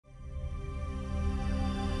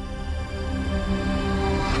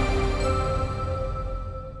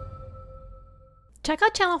Check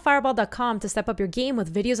out channelfireball.com to step up your game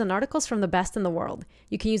with videos and articles from the best in the world.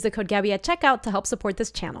 You can use the code Gaby at checkout to help support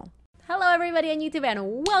this channel. Hello everybody on YouTube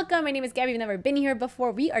and welcome. My name is Gaby. If you've never been here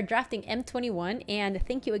before, we are drafting M21 and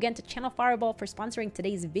thank you again to Channel Fireball for sponsoring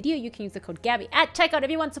today's video. You can use the code Gaby at checkout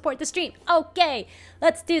if you want to support the stream. Okay,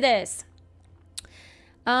 let's do this.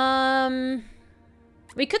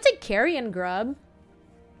 We could take Carry and Grub.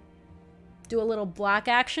 Do a little black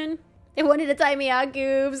action. They wanted to time me out,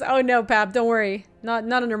 Goobs. Oh no, Pap, don't worry.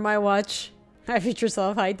 Not under my watch. I feature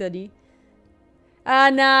yourself. Hi, Teddy.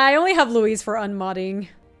 Nah, I only have Louise for unmodding.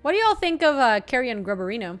 What do y'all think of Carry and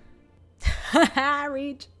Grubberino?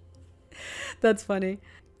 Reach. That's funny.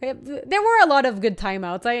 There were a lot of good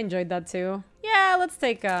timeouts. I enjoyed that too. Yeah, let's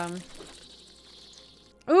take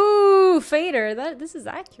Ooh, Fader. This is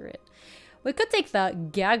accurate. We could take the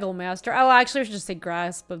Gaggle Master. Oh, actually, we should just take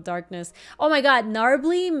Grasp of Darkness. Oh my god,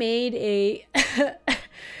 Narbly made a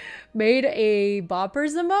made a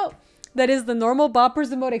Boppers emote that is the normal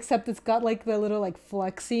Boppers emote, except it's got like the little like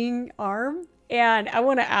flexing arm. And I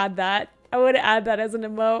want to add that. I want to add that as an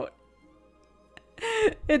emote.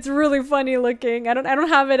 It's really funny looking. I don't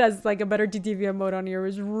have it as like a better TTV emote on here. It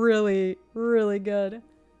was really, really good.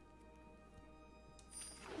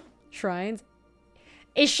 Shrines.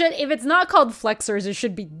 It should, if it's not called Flexors, it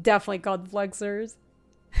should be definitely called Flexors.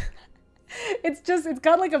 It's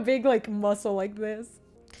got like a big like muscle like this.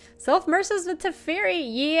 Self-Mercies with Teferi,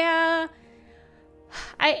 yeah.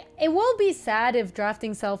 It will be sad if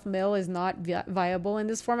drafting Self-Mill is not viable in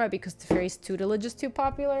this format because Teferi's tutelage is too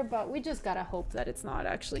popular, but we just gotta hope that it's not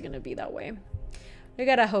actually gonna be that way. We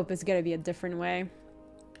gotta hope it's gonna be a different way.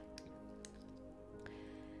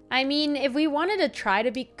 I mean, if we wanted to try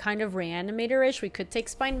to be kind of Reanimator-ish, we could take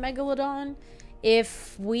Spine Megalodon.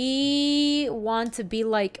 If we want to be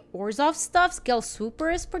like Orzhov stuff, Scale Swooper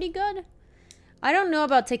is pretty good. I don't know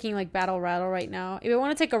about taking like Battle Rattle right now. If we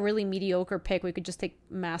want to take a really mediocre pick, we could just take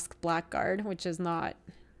Mask Blackguard, which is not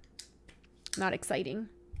exciting.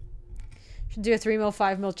 Should do a 3 mil,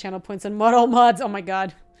 5 mil channel points and mod all mods. Oh my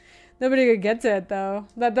god. Nobody could get to it though.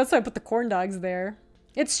 That's why I put the corn dogs there.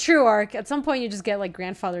 It's true, Ark. At some point, you just get, like,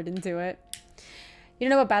 grandfathered into it. You don't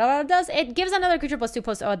know what Battle Rattle does? It gives another creature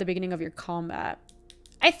 +2/+0 at the beginning of your combat.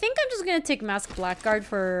 I think I'm just gonna take Mask Blackguard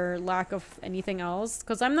for lack of anything else,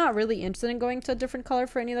 because I'm not really interested in going to a different color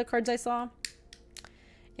for any of the cards I saw.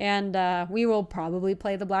 And, we will probably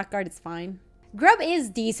play the Blackguard. It's fine. Grub is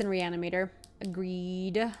decent Reanimator.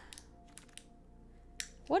 Agreed.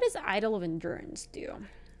 What does Idol of Endurance do?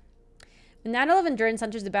 When Idol of Endurance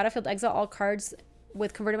enters the battlefield, exile all cards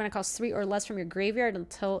with converted mana cost 3 or less from your graveyard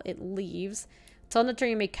until it leaves. Until end of turn,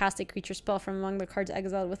 you may cast a creature spell from among the cards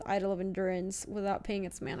exiled with Idol of Endurance without paying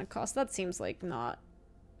its mana cost. That seems like not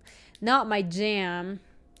my jam.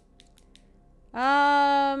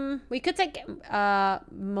 We could take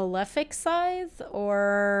Malefic Scythe,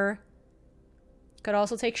 or could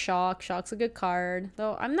also take Shock. Shock's a good card,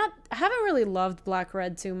 though I haven't really loved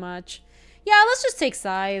Black-Red too much. Yeah, let's just take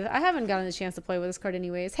Scythe. I haven't gotten a chance to play with this card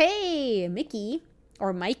anyways. Hey, Mickey.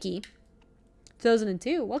 Or Mikey.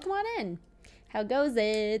 2002. Welcome on in. How goes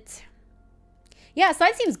it? Yeah,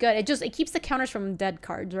 Scythe seems good. It keeps the counters from dead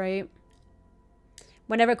cards, right?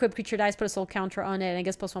 Whenever equipped creature dies, put a soul counter on it. And I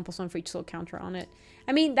guess +1/+1 for each soul counter on it.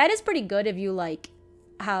 I mean, that is pretty good if you, like,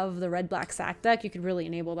 have the red-black sack deck. You could really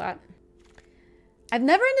enable that. I've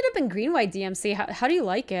never ended up in green-white DMC. How do you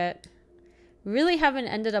like it? Really haven't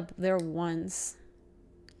ended up there once.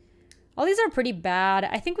 All these are pretty bad.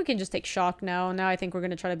 I think we can just take Shock now. Now I think we're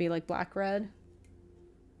going to try to be like Black-Red.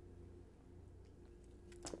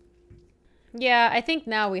 Yeah, I think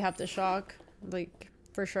now we have to Shock. Like,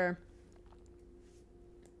 for sure.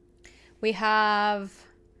 We have...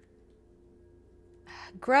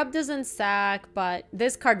 Grub doesn't sack, but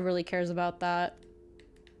this card really cares about that.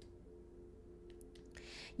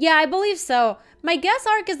 Yeah, I believe so. My guess,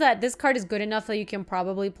 Arc, is that this card is good enough that you can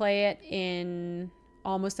probably play it in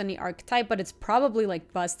almost any archetype, but it's probably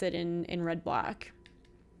like busted in red-black.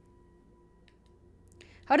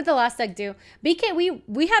 How did the last deck do? BK,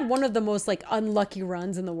 we had one of the most like unlucky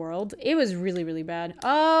runs in the world. It was really, really bad.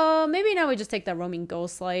 Maybe now we just take that Roaming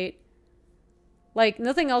Ghostlight. Like,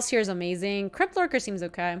 nothing else here is amazing. Crypt Lurker seems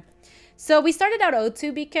okay. So we started out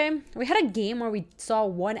 0-2, BK. We had a game where we saw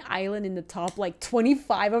one island in the top like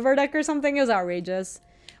 25 of our deck or something. It was outrageous.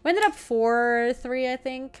 We ended up 4-3, I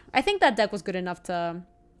think. I think that deck was good enough to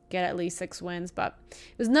get at least 6 wins, but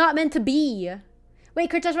it was not meant to be. Wait,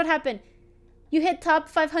 Kurtash, what happened? You hit top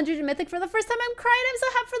 500 in Mythic for the first time. I'm crying. I'm so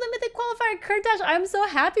happy for the Mythic qualifier. Kurtash, I'm so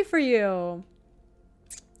happy for you.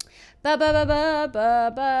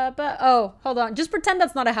 Oh, hold on. Just pretend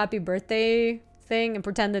that's not a happy birthday thing and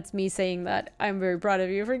pretend it's me saying that I'm very proud of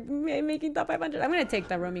you for making top 500. I'm gonna take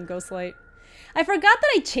that roaming ghostlight. I forgot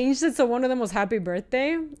that I changed it so one of them was happy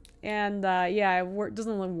birthday, and yeah, it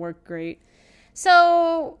doesn't work great.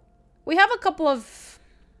 So we have a couple of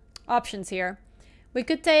options here. We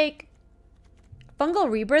could take Fungal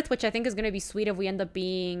Rebirth, which I think is going to be sweet if we end up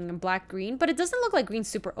being black-green, but it doesn't look like green's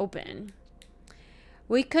super open.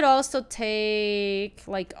 We could also take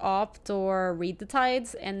like Opt or Read the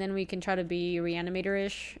Tides, and then we can try to be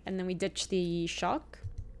Reanimator-ish, and then we ditch the Shock.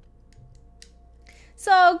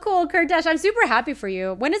 So cool, Kurtesh. I'm super happy for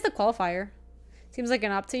you. When is the qualifier? Seems like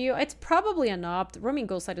an Opt to you. It's probably an Opt. Roaming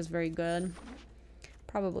Ghostlight is very good.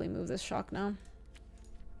 Probably move this Shock now.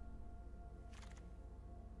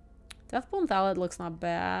 Deathbloom Thallid looks not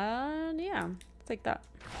bad. Yeah, take that.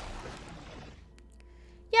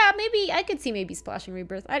 Yeah, maybe I could see maybe splashing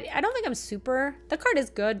Rebirth. I don't think I'm super... The card is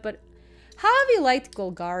good, but how have you liked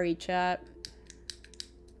Golgari, chat?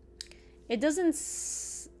 It doesn't...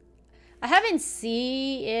 I haven't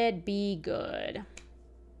seen it be good.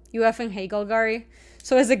 You effing hate Golgari?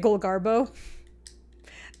 So is it Golgarbo?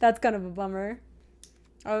 That's kind of a bummer.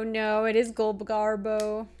 Oh no, it is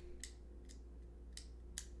Golgarbo.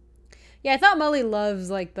 Yeah, I thought Molly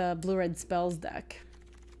loves, like, the blue-red spells deck.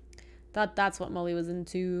 Thought that's what Molly was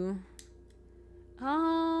into.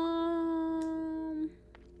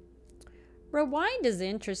 Rewind is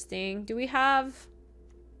interesting. Do we have...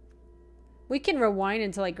 We can rewind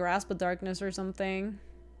into, like, Grasp of Darkness or something.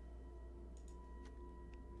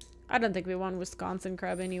 I don't think we want Wisconsin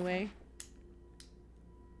Crab anyway.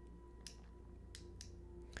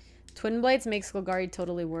 Twin Blades makes Golgari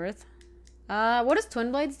totally worth. What does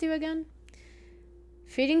Twin Blades do again?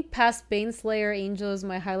 Feeding past Baneslayer Angel is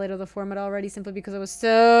my highlight of the format already, simply because I was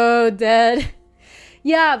so dead.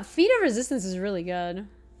 Yeah, Feed of Resistance is really good.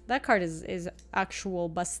 That card is actual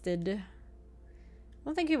busted. I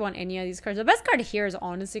don't think you want any of these cards. The best card here is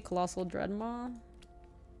honestly Colossal Dreadmaw.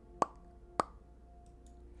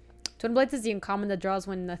 Twin Blades is the uncommon that draws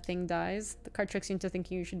when the thing dies. The card tricks you into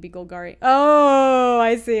thinking you should be Golgari. Oh,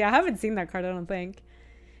 I see. I haven't seen that card, I don't think.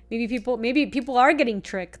 Maybe people are getting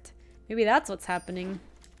tricked. Maybe that's what's happening.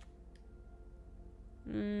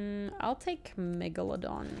 I'll take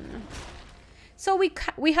Megalodon. So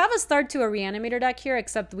we have a start to a Reanimator deck here,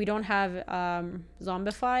 except we don't have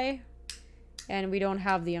Zombify. And we don't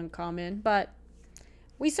have the uncommon. But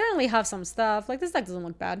we certainly have some stuff. Like, this deck doesn't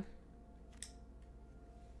look bad.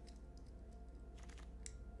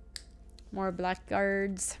 More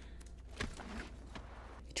blackguards.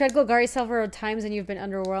 Tried Golgari several times and you've been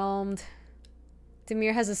underwhelmed.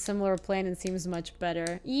 Dimir has a similar plan and seems much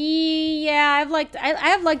better. Yeah, I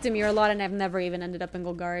have liked Dimir a lot and I've never even ended up in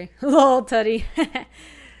Golgari. Lol, Tutty.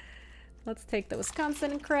 Let's take the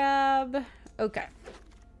Wisconsin Crab. Okay.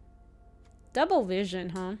 Double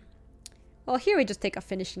vision, huh? Well, here we just take a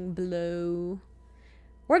finishing blow.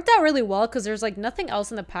 Worked out really well because there's like nothing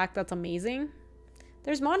else in the pack that's amazing.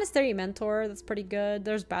 There's Monastery Mentor, that's pretty good.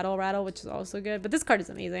 There's Battle Rattle, which is also good. But this card is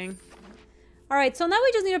amazing. Alright, so now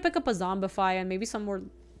we just need to pick up a Zombify and maybe some more...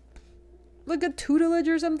 Like a tutelage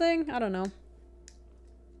or something? I don't know.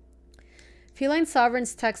 Feline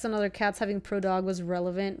Sovereign's text on other cats having pro dog was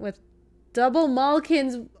relevant with double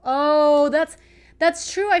Malkins. Oh,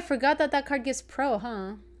 that's true. I forgot that that card gives pro,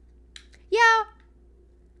 huh? Yeah.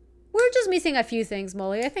 We're just missing a few things,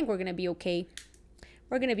 Molly. I think we're going to be okay.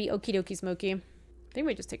 We're going to be okie dokie smoky. I think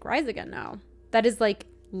we just take Rise again now. That is like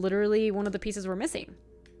literally one of the pieces we're missing.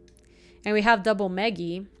 And we have double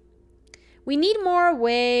Meggy. We need more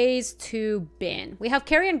ways to bin. We have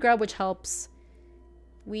Carrion Grub, which helps.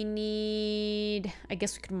 We need... I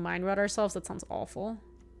guess we could Mind Rot ourselves. That sounds awful.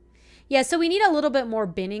 Yeah, so we need a little bit more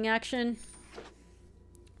binning action.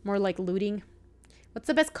 More like looting. What's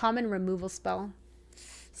the best common removal spell?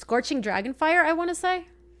 Scorching Dragonfire, I want to say.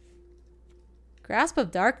 Grasp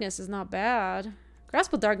of Darkness is not bad.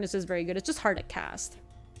 Grasp of Darkness is very good. It's just hard to cast.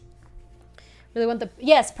 Really want the...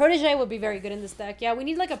 Yes, Protege would be very good in this deck. Yeah, we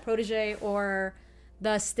need like a Protege or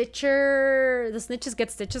the Stitcher... The Snitches Get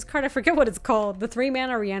Stitches card. I forget what it's called. The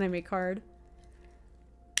 3-mana Reanimate card.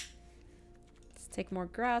 Let's take more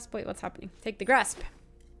Grasp. Wait, what's happening? Take the Grasp.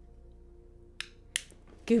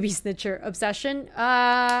 Gooby Snitcher. Obsession.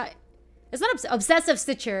 It's not Obsessive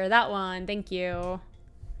Stitcher. That one. Thank you.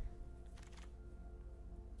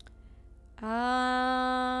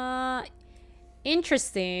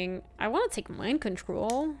 Interesting. I want to take Mind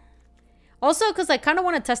Control. Also, because I kind of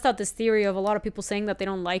want to test out this theory of a lot of people saying that they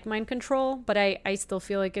don't like Mind Control, but I still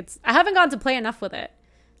feel like it's... I haven't gotten to play enough with it.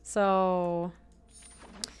 So...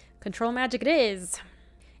 Control Magic it is.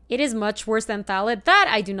 It is much worse than Thallid. That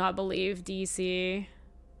I do not believe, DC.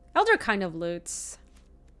 Elder kind of loots.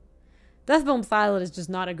 Deathbone Thalet is just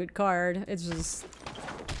not a good card. It's just...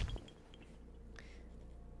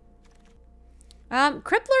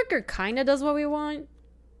 Crypt Lurker kind of does what we want.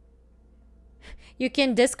 You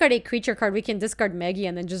can discard a creature card. We can discard Meggy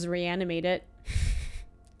and then just reanimate it.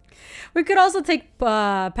 We could also take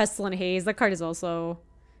Pestilent Haze. That card is also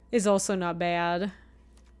not bad.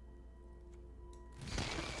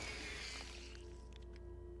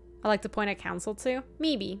 I like to point at Council too.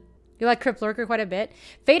 Maybe. You like Crypt Lurker quite a bit.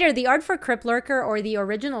 Vader, the art for Crypt Lurker or the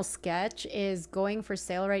original sketch is going for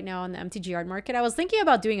sale right now on the MTG art market. I was thinking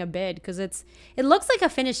about doing a bid because it looks like a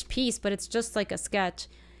finished piece, but it's just like a sketch.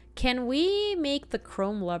 Can we make the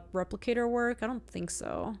Chrome Replicator work? I don't think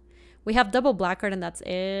so. We have double black art and that's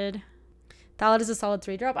it. Thalet is a solid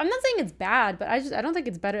 3-drop. I'm not saying it's bad, but I don't think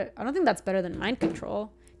it's better. I don't think that's better than Mind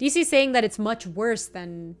Control. DC saying that it's much worse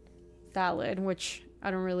than Thalet, which I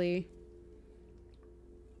don't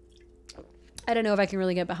know if I can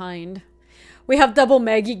really get behind. We have double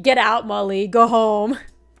Meggy. Get out, Molly. Go home.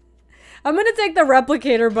 I'm gonna take the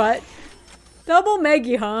Replicator, but double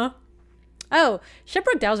Meggy, huh? Oh,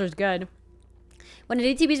 Shipwreck Dowser's good. When an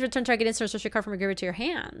ATB's return target insert a social card from your graveyard to your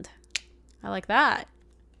hand. I like that.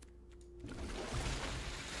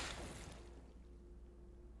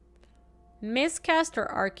 Miscast or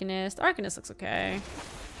Arcanist? Arcanist looks okay.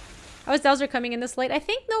 How is Dowser coming in this late? I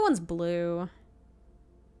think no one's blue.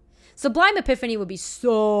 Sublime Epiphany would be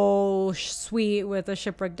so sweet with a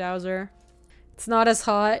Shipwreck Dowser. It's not as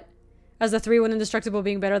hot as the 3-1 Indestructible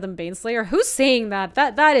being better than Baneslayer. Who's saying that?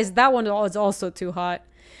 That one is also too hot.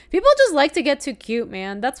 People just like to get too cute,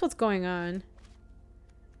 man. That's what's going on.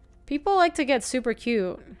 People like to get super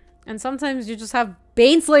cute. And sometimes you just have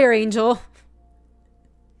Baneslayer Angel.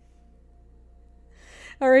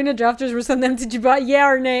 Arena drafters were some MTG bot. Yeah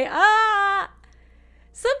or nay? Ah!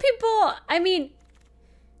 Some people, I mean...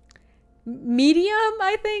 medium,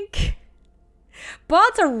 I think.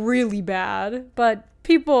 Bots are really bad, but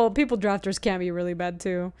people drafters can be really bad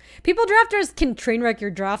too. People drafters can train wreck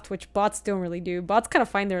your draft, which bots don't really do. Bots kind of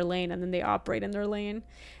find their lane and then they operate in their lane.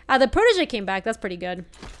 The Protege came back. That's pretty good.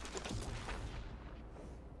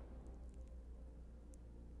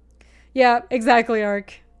 Yeah, exactly,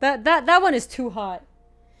 Ark. That one is too hot.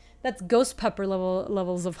 That's Ghost Pepper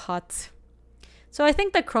levels of hot. So I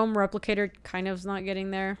think the Chrome Replicator kind of is not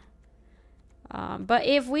getting there. But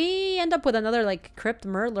if we end up with another like Crypt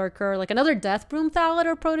Lurker, like another Death Broom Thalet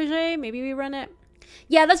or Protege, maybe we run it.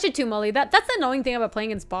 Yeah, that's true too, Molly. That's the annoying thing about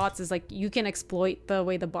playing against bots is like you can exploit the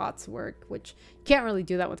way the bots work, which you can't really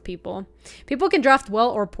do that with people. People can draft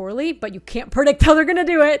well or poorly, but you can't predict how they're gonna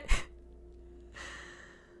do it.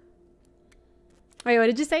 Wait, what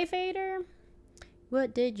did you say, Fader?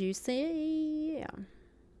 What did you say?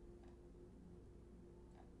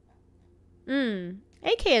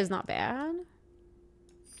 AK is not bad.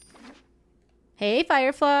 Hey,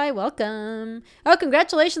 Firefly, welcome. Oh,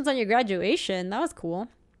 congratulations on your graduation. That was cool.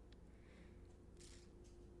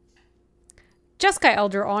 Jeskai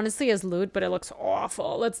Elder honestly is loot, but it looks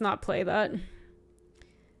awful. Let's not play that.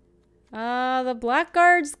 The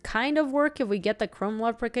Blackguards kind of work if we get the Chrome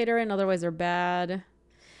Replicator in, otherwise they're bad.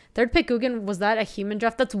 Third pick Ugin, was that a human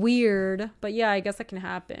draft? That's weird. But yeah, I guess that can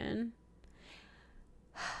happen.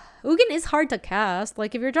 Ugin is hard to cast.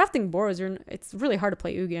 Like, if you're drafting Boros, it's really hard to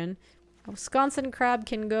play Ugin. Wisconsin Crab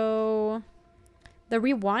can go. The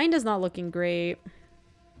Rewind is not looking great.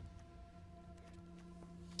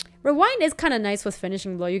 Rewind is kind of nice with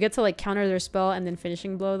Finishing Blow. You get to, like, counter their spell and then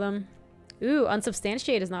Finishing Blow them. Ooh,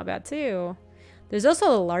 Unsubstantiate is not bad, too. There's also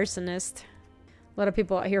the Larcenist. A lot of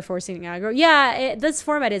people out here forcing aggro. Yeah, this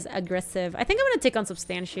format is aggressive. I think I'm going to take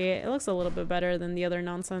Unsubstantiate. It looks a little bit better than the other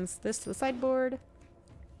nonsense. This to the sideboard.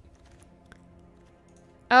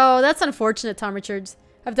 Oh, that's unfortunate, Tom Richards.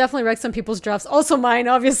 I've definitely wrecked some people's drafts. Also mine,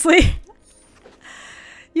 obviously.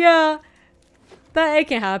 Yeah, it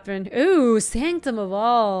can happen. Ooh, Sanctum of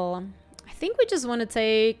All. I think we just want to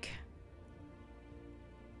take...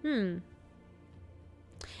 It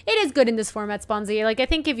is good in this format, Sponzy. Like, I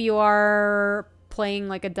think if you are playing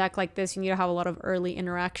like a deck like this, you need to have a lot of early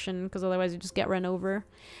interaction because otherwise you just get run over.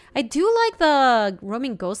 I do like the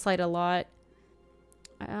Roaming Ghostlight a lot.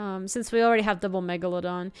 Since we already have double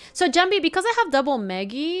Megalodon. So, Jumby, because I have double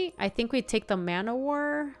Meggy, I think we take the Mana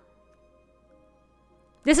War.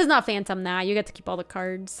 This is not Phantom now. You get to keep all the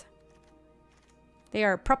cards. They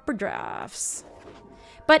are proper drafts.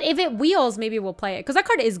 But if it wheels, maybe we'll play it. Because that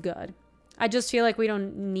card is good. I just feel like we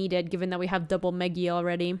don't need it, given that we have double Meggy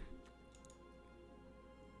already.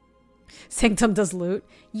 Sanctum does loot.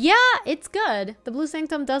 Yeah, it's good. The blue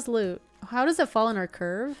Sanctum does loot. How does it fall in our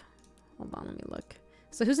curve? Hold on, let me look.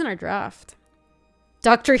 So who's in our draft?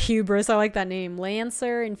 Dr. Hubris, I like that name.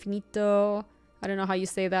 Lancer, Infinito. I don't know how you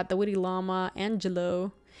say that. The Witty Llama,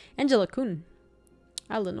 Angelo. Angela Kun.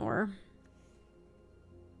 Eleanor.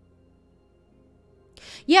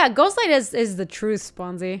 Yeah, Ghostlight is the truth,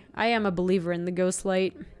 Sponzy. I am a believer in the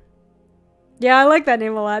Ghostlight. Yeah, I like that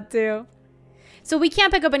name a lot too. So we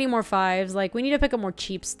can't pick up any more 5s. Like, we need to pick up more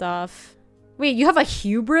cheap stuff. Wait, you have a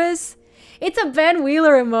Hubris? It's a Ben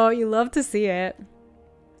Wheeler emote. You love to see it.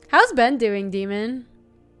 How's Ben doing, Demon?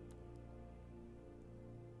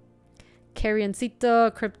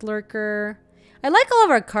 Carrioncito, Crypt Lurker. I like all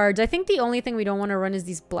of our cards. I think the only thing we don't want to run is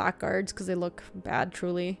these black cards because they look bad,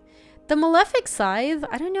 truly. The Malefic Scythe.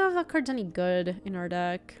 I don't know if that card's any good in our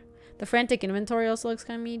deck. The Frantic Inventory also looks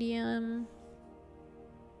kind of medium.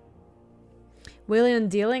 Wheeling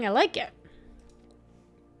and Dealing. I like it.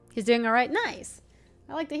 He's doing all right. Nice.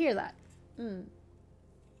 I like to hear that.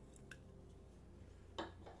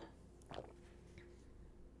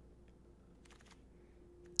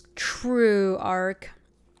 True Arc.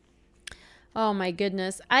 Oh my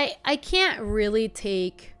goodness. I can't really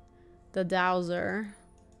take the Dowser.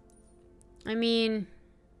 I mean,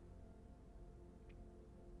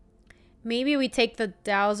 maybe we take the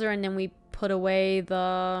Dowser and then we put away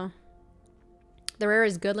the rare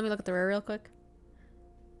is good. Let me look at the rare real quick.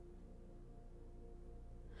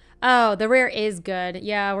 Oh, the rare is good.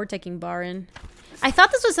 Yeah, we're taking Barin. I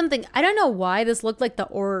thought this was something... I don't know why this looked like the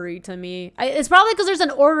Orrery to me. It's probably because there's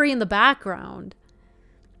an Orrery in the background.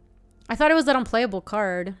 I thought it was that unplayable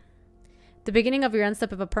card. The beginning of your end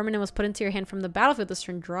step, if a permanent was put into your hand from the battlefield this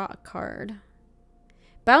turn, draw a card.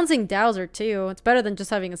 Bouncing Dowser, too. It's better than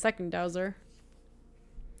just having a second Dowser.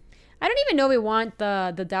 I don't even know we want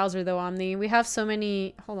the Dowser, though, Omni. We have so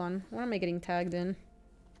many... Hold on. What am I getting tagged in?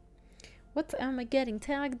 What am I getting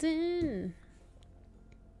tagged in?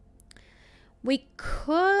 We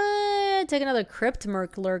could take another Crypt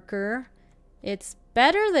Merc Lurker. It's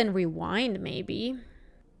better than Rewind, maybe.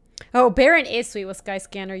 Oh, Baron is sweet with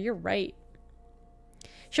Skyscanner. You're right.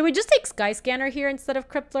 Should we just take Skyscanner here instead of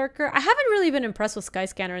Crypt Lurker? I haven't really been impressed with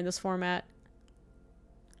Skyscanner in this format.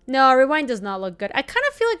 No, Rewind does not look good. I kind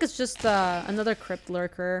of feel like it's just another Crypt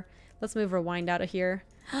Lurker. Let's move Rewind out of here.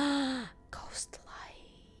 Ghostlight.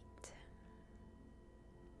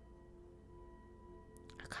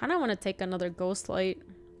 I kind of want to take another Ghostlight.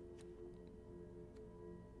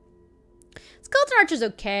 Skeleton Archer's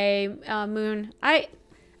okay. Moon. I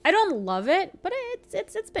don't love it, but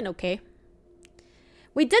it's been okay.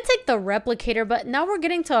 We did take the Replicator, but now we're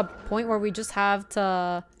getting to a point where we just have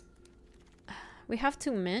to... We have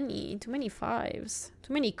too many 5s.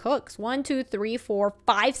 Too many cooks. 1, 2, 3, 4,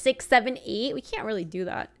 5, 6, 7, 8. We can't really do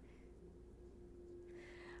that.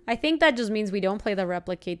 I think that just means we don't play the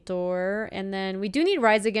Replicator. And then we do need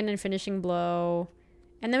Rise Again and Finishing Blow.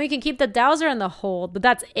 And then we can keep the Dowser and the Hold, but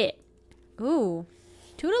that's it. Ooh.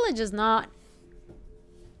 Tutelage is not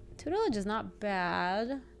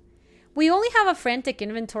bad. We only have a Frantic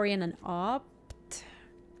Inventory and an Opt.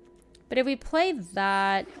 But if we play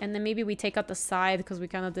that, and then maybe we take out the Scythe because we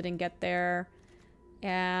kind of didn't get there.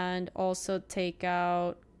 And also take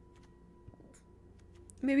out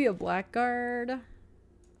maybe a Blackguard.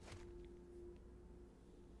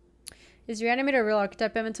 Is your animator a real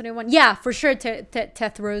archetype M21? Yeah, for sure,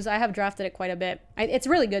 Tethros. I have drafted it quite a bit. It's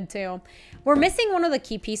really good too. We're missing one of the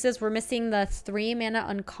key pieces. We're missing the 3 mana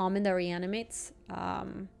uncommon that reanimates.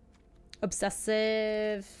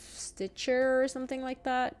 Obsessive Stitcher or something like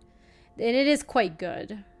that. And it is quite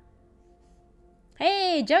good.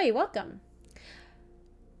 Hey, Joey, welcome.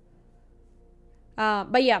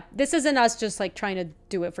 But yeah, this isn't us just like trying to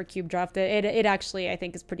do it for cube draft. It actually, I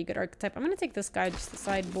think, is pretty good archetype. I'm going to take this guy, just the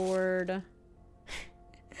sideboard.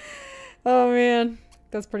 Oh, man.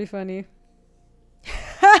 That's pretty funny.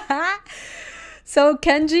 So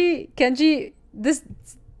Kenji, this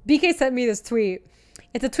BK sent me this tweet.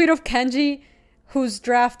 It's a tweet of Kenji who's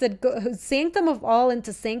drafted Sanctum of All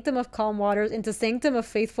into Sanctum of Calm Waters, into Sanctum of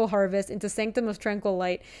Faithful Harvest, into Sanctum of Tranquil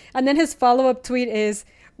Light. And then his follow-up tweet is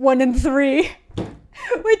 1 and 3.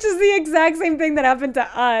 Which is the exact same thing that happened to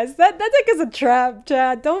us. That deck is a trap,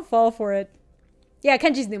 Chad. Don't fall for it. Yeah,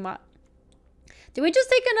 Kenji's new mod. Did we just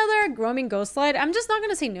take another Roaming Ghostlight? I'm just not going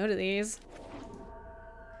to say no to these.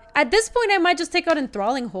 At this point, I might just take out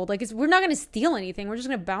Enthralling Hold. Like, we're not going to steal anything. We're just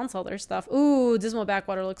going to bounce all their stuff. Ooh, Dismal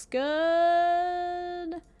Backwater looks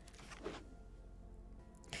good.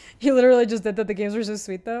 He literally just did that. The games were so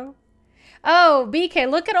sweet, though. Oh, BK,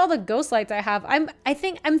 look at all the Ghostlights I have. I'm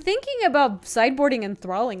thinking about sideboarding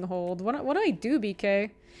Enthralling Hold. What do I do, BK?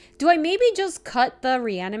 Do I maybe just cut the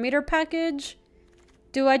Reanimator package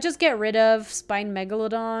Do I just get rid of Spine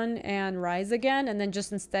Megalodon and Rise again and then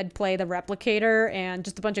just instead play the Replicator and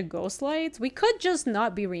just a bunch of Ghost Lights? We could just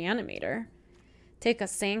not be Reanimator. Take a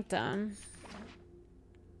Sanctum.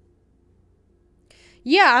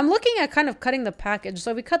 Yeah, I'm looking at kind of cutting the package.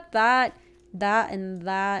 So we cut that,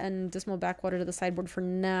 and Dismal Backwater to the sideboard for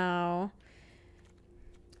now.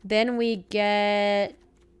 Then we get...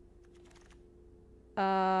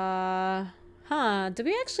 do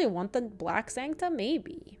we actually want the Black Sanctum?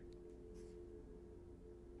 Maybe.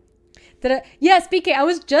 Yes, BK, I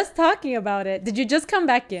was just talking about it. Did you just come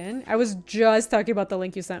back in? I was just talking about the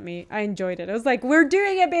link you sent me. I enjoyed it. I was like, we're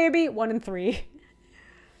doing it, baby. 1 and 3.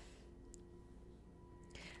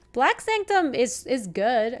 Black Sanctum is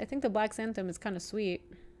good. I think the Black Sanctum is kind of sweet.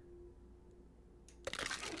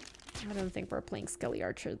 I don't think we're playing Skelly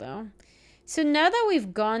Archer, though. So now that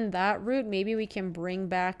we've gone that route, maybe we can bring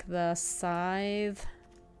back the Scythe.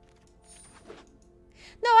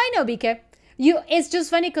 No, I know, BK. It's just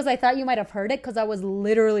funny because I thought you might have heard it because I was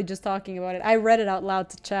literally just talking about it. I read it out loud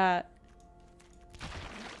to chat.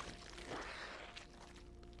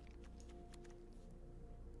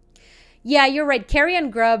 Yeah, you're right.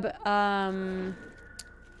 Carrion Grub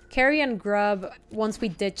once we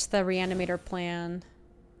ditch the Reanimator plan.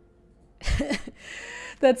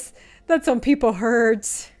 That's when people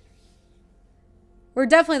hurt. We're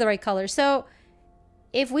definitely the right color. So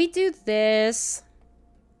if we do this,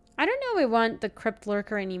 I don't know if we want the Crypt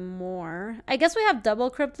Lurker anymore. I guess we have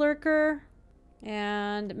double Crypt Lurker.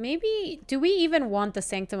 And maybe, do we even want the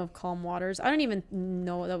Sanctum of Calm Waters? I don't even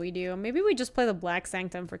know that we do. Maybe we just play the Black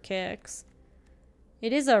Sanctum for kicks.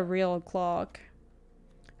 It is a real clock.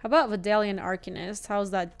 How about Vidalian Arcanist? How's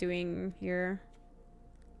that doing here?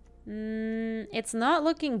 It's not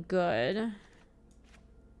looking good.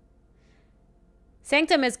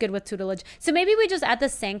 Sanctum is good with tutelage. So maybe we just add the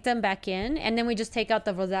Sanctum back in, and then we just take out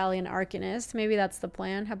the Vidalian Arcanist. Maybe that's the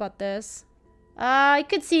plan. How about this? I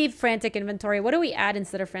could see Frantic Inventory. What do we add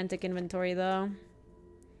instead of Frantic Inventory, though?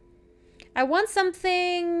 I want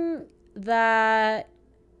something that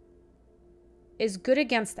is good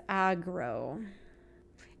against aggro.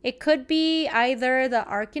 It could be either the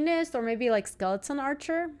Arcanist or maybe like Skeleton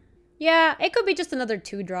Archer. Yeah, it could be just another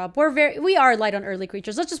 2-drop. We are light on early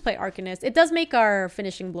creatures. Let's just play Arcanist. It does make our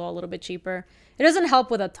finishing blow a little bit cheaper. It doesn't help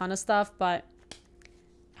with a ton of stuff, but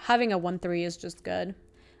having a 1/3 is just good.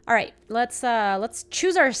 All right, let's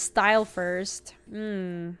choose our style first.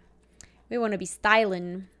 We want to be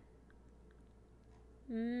styling.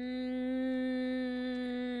 The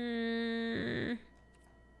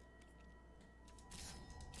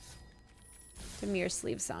mirror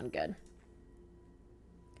sleeves sound good.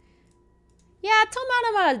 Yeah, Tome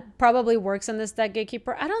Anima probably works in this deck,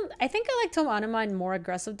 Gatekeeper. I think I like Tome Anima in more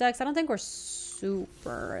aggressive decks. I don't think we're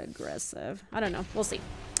super aggressive. I don't know. We'll see.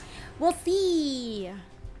 We'll see.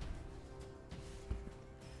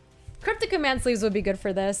 Cryptic Command Sleeves would be good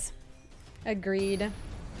for this. Agreed.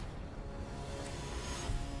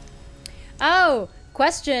 Oh,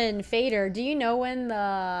 question, Fader. Do you know when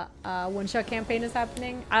the one-shot campaign is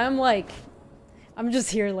happening? I'm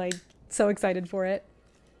just here, like, so excited for it.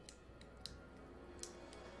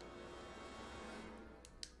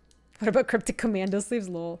 What about Cryptic Commando Sleeves?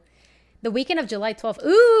 Lol. The weekend of July 12th.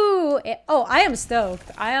 Ooh! Oh, I am stoked.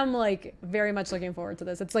 I am, like, very much looking forward to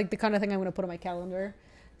this. It's, like, the kind of thing I'm going to put on my calendar.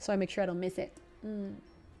 So I make sure I don't miss it.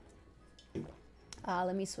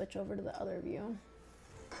 Let me switch over to the other view.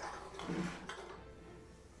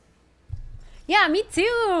 Yeah, me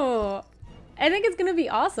too! I think it's going to be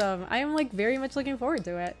awesome. I am, like, very much looking forward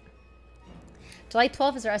to it. July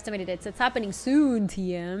 12th is our estimated date, so it's happening soon,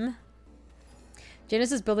 TM.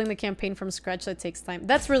 Janus is building the campaign from scratch, so it takes time.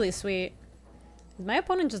 That's really sweet. Is my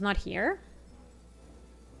opponent just not here?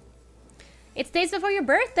 It's days before your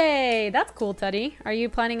birthday! That's cool, Teddy. Are you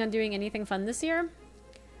planning on doing anything fun this year?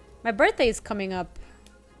 My birthday is coming up.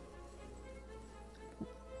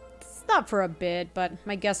 It's not for a bit, but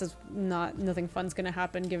my guess is nothing fun's gonna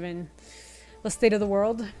happen given the state of the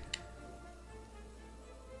world.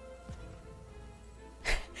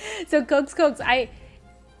 So, Cokes,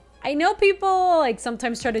 I know people, like,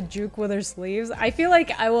 sometimes try to juke with their sleeves. I feel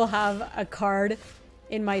like I will have a card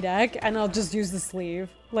in my deck, and I'll just use the sleeve.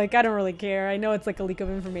 Like, I don't really care. I know it's, like, a leak of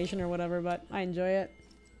information or whatever, but I enjoy it.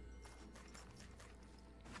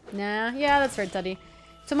 Nah, yeah, that's fair, Teddy.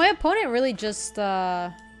 So my opponent really just,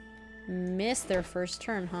 missed their first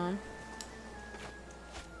turn, huh?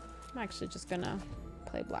 I'm actually just gonna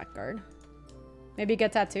play Blackguard. Maybe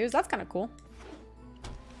get tattoos? That's kind of cool.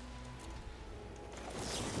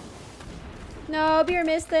 No, Beer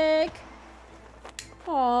Mystic.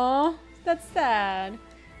 Aww, that's sad.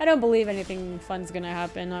 I don't believe anything fun's gonna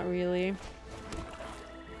happen, not really.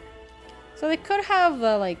 So they could have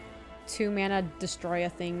the, like, 2-mana destroy a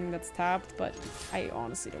thing that's tapped, but I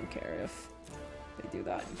honestly don't care if they do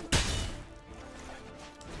that.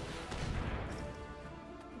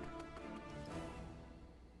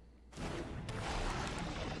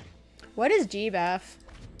 What is GBAF?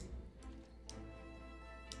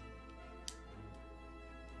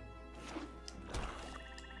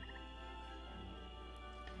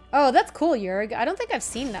 Oh, that's cool, Jurg. I don't think I've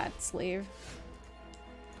seen that sleeve.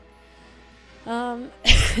 Bam!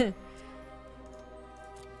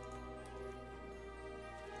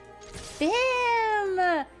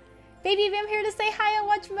 Baby Vim here to say hi and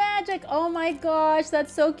watch Magic. Oh my gosh,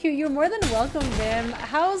 that's so cute. You're more than welcome, Vim.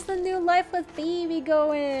 How's the new life with Baby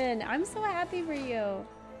going? I'm so happy for you.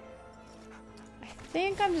 I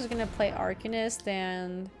think I'm just gonna play Arcanist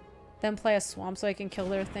and then play a Swamp so I can kill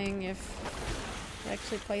their thing if they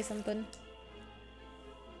actually play something.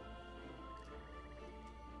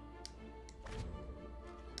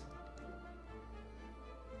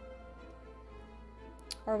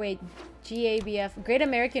 Or wait, GABF, Great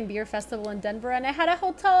American Beer Festival in Denver, and I had a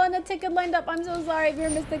hotel and a ticket lined up. I'm so sorry,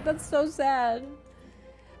 Beer Mystic, that's so sad.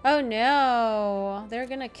 Oh no, they're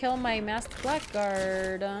gonna kill my Masked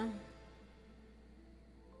Blackguard.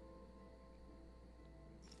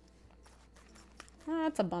 Oh,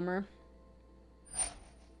 that's a bummer.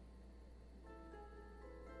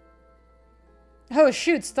 Oh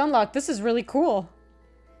shoot, Stunlock, this is really cool.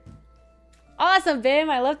 Awesome, Bim!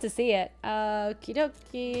 I love to see it. Okie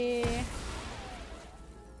dokie.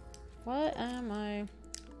 What am I?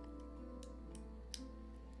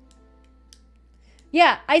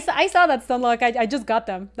 Yeah, I saw that Stunlock. I just got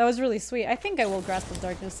them. That was really sweet. I think I will Grasp of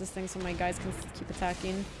Darkness this thing so my guys can keep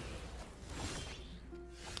attacking.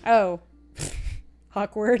 Oh.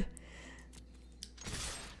 Awkward.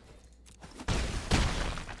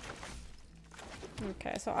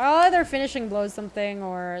 Okay, so I'll either finishing blow something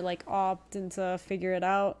or like opt into figure it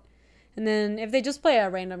out. And then if they just play a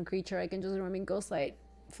random creature, I can just roaming Ghostlight,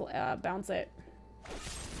 bounce it.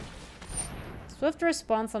 Swift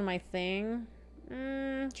response on my thing.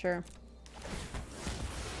 Sure.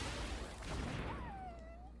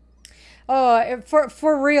 Oh,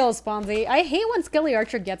 for real, Sponzy. I hate when Skelly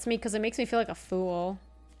Archer gets me because it makes me feel like a fool.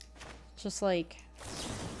 Just like,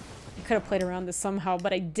 I could have played around this somehow,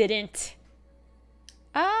 but I didn't.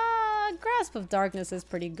 Grasp of Darkness is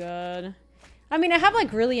pretty good. I mean, I have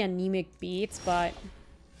like really anemic beats, but...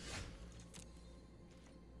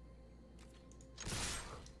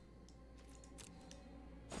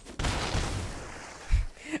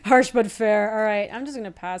 Harsh but fair. Alright, I'm just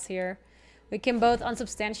gonna pass here. We can both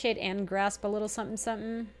unsubstantiate and grasp a little something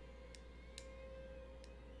something.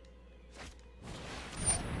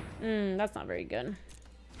 That's not very good.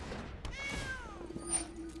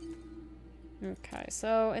 Okay,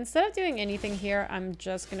 so instead of doing anything here, I'm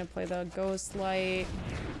just gonna play the Ghostlight.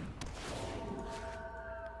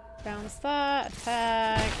 Bounce that,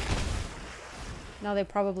 attack. Now they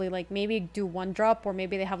probably like maybe do 1-drop, or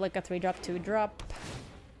maybe they have like a 3-drop, 2-drop.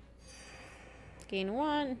 Gain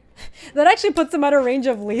 1. That actually puts them out of range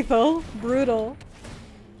of lethal. Brutal.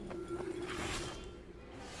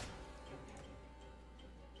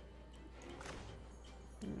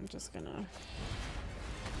 I'm just gonna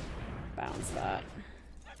bounce that.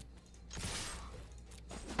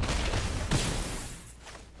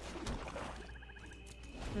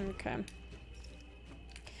 Okay.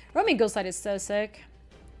 Roaming Ghostlight is so sick.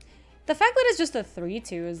 The fact that it's just a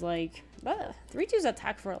 3-2 is like... 3-2s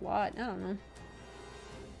attack for a lot. I don't know.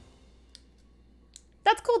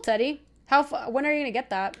 That's cool, Teddy. When are you gonna get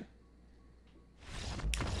that?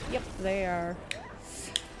 Yep, they are.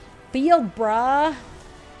 Field, bruh.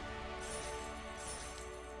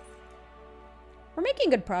 We're making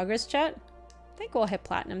good progress, chat. I think we'll hit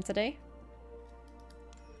platinum today.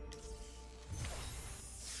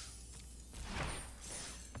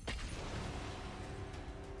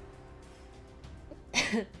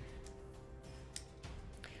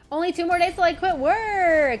 Only 2 more days till I quit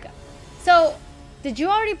work. So, did you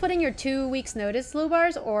already put in your 2 weeks notice,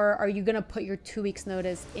 Lubars, or are you gonna put your 2 weeks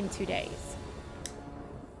notice in 2 days?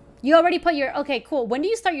 You already put your... Okay, cool. When do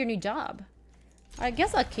you start your new job? I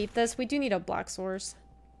guess I'll keep this. We do need a black source.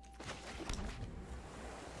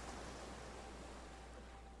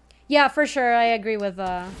 Yeah, for sure. I agree with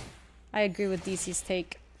DC's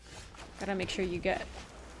take. Gotta make sure you get...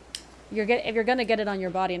 if you're gonna get it on your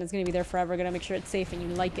body and it's gonna be there forever, gotta make sure it's safe and you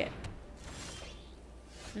like it.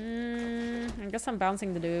 I guess I'm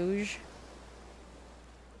bouncing the Doge.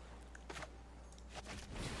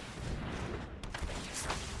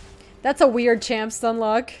 That's a weird champ stun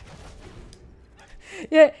lock.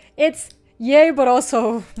 Yeah, it's yay, but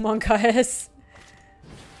also Monka.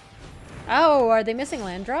 Oh, are they missing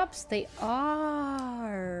land drops? They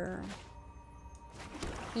are.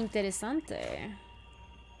 Interesante.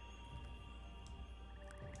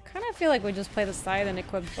 Kind of feel like we just play the side and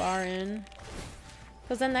equip Baron.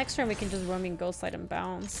 Because then next turn we can just roaming Ghost Slide and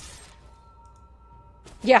bounce.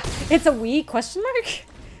 Yeah, it's a we question mark?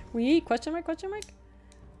 We question mark question mark?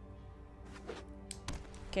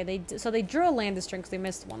 Okay, so they drew a land this turn because they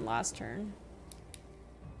missed one last turn.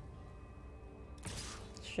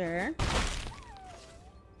 Sure.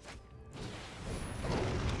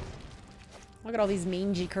 Look at all these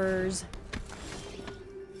mangy curs.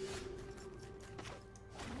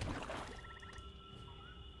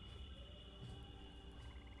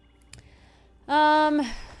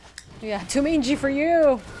 Yeah, too mangy for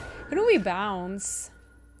you. Who do we bounce?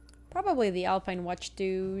 Probably the Alpine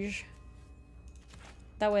Watchdouge.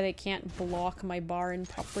 That way they can't block my Baron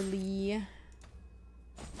properly.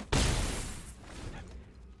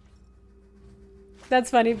 That's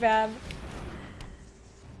funny, Fab.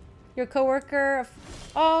 Your coworker.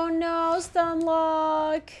 Oh no, stun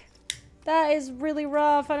lock. That is really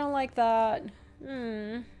rough. I don't like that.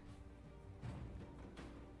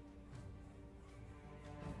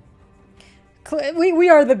 We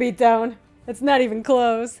are the beatdown. It's not even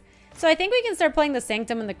close. So I think we can start playing the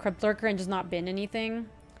Sanctum and the Crypt Lurker and just not bin anything.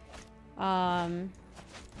 We'll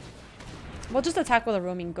just attack with a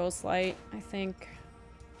roaming Ghostlight, I think.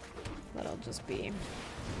 That'll just be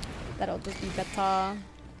better.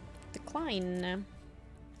 Decline.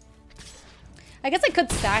 I guess I could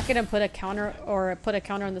stack it and put a counter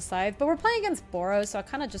on the side, but we're playing against Boros, so I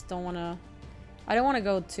kind of just don't want to. I don't want to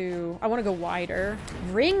go too. I want to go wider.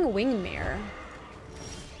 Ring Wingmare.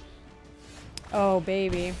 Oh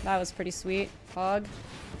baby, that was pretty sweet. Hog.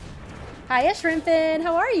 Hiya, Shrimpin.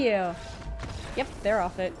 How are you? Yep, they're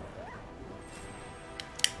off it.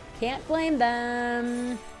 Can't blame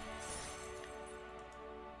them.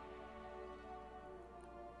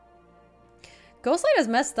 Ghostlight is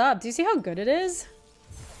messed up. Do you see how good it is?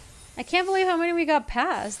 I can't believe how many we got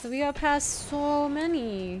past. We got past so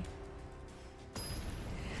many.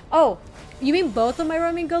 Oh, you mean both of my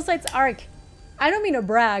roaming Ghostlights? Arc. I don't mean to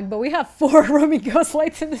brag, but we have 4 roaming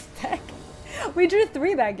Ghostlights in this deck. We drew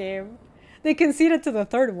 3 that game. They conceded to the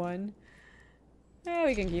 3rd one. Yeah,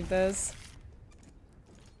 we can keep this.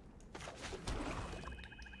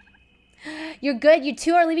 You're good. You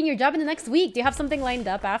two are leaving your job in the next week. Do you have something lined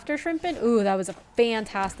up after Shrimpin? Ooh, that was a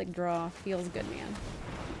fantastic draw. Feels good, man.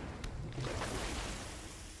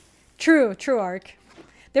 True, true, Arc.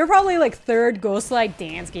 They're probably like 3rd Ghostlight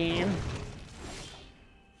dance game.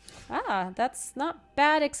 Ah, that's not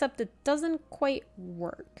bad, except it doesn't quite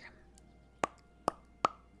work.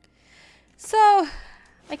 So,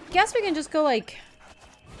 I guess we can just go like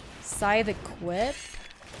Scythe Equip.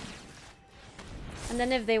 And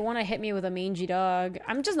then if they want to hit me with a mangy dog,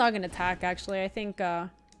 I'm just not going to attack, actually. I think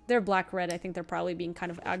they're black-red. I think they're probably being kind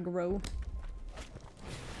of aggro.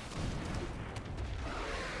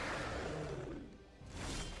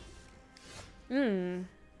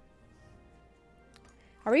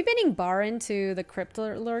 Are we binning Baron to the Crypt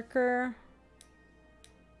Lurker?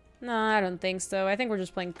 No, I don't think so. I think we're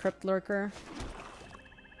just playing Crypt Lurker.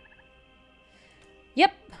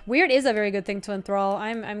 Yep, Weird is a very good thing to enthrall.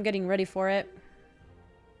 I'm getting ready for it.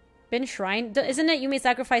 Bin Shrine? Isn't it you may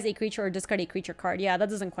sacrifice a creature or discard a creature card? Yeah, that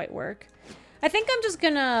doesn't quite work. I think I'm just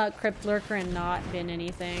gonna Crypt Lurker and not bin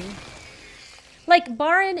anything. Like,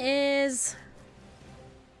 Baron is...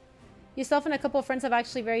 Yourself and a couple of friends have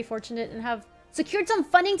actually very fortunate and have secured some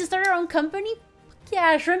funding to start our own company?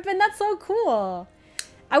 Yeah, Shrimpin, that's so cool.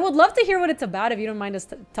 I would love to hear what it's about if you don't mind us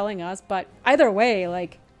telling us, but either way,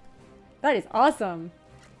 like, that is awesome.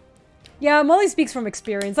 Yeah, Molly speaks from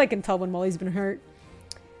experience. I can tell when Molly's been hurt.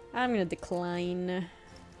 I'm gonna decline.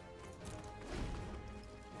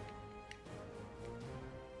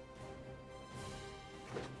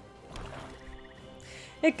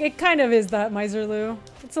 It kind of is that, Miserloo.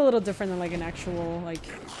 It's a little different than like an actual, like,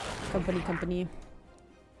 company.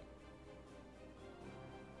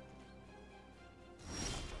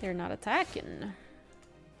 They're not attacking.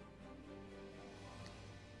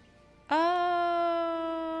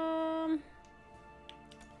 I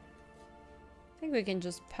think we can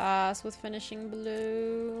just pass with finishing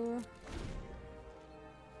blue.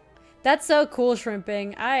 That's so cool,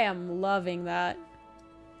 Shrimping. I am loving that.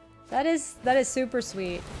 That is super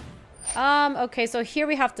sweet. Okay, so here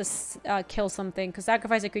we have to kill something, because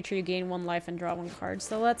sacrifice a creature, you gain 1 life and draw 1 card.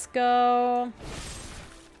 So let's go.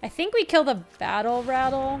 I think we kill the Battle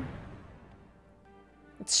Rattle.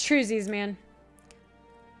 It's truesies, man.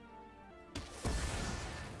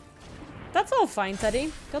 That's all fine,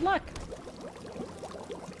 Teddy. Good luck.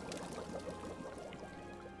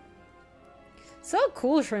 So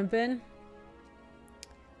cool, Shrimpin'.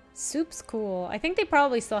 Soup's cool. I think they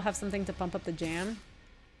probably still have something to pump up the jam.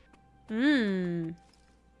 Mmm.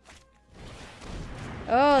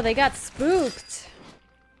 Oh, they got spooked.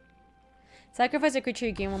 Sacrifice a creature,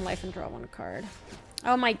 you gain 1 life and draw 1 card.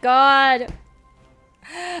 Oh my god.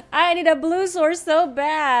 I need a blue source so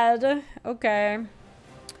bad. Okay.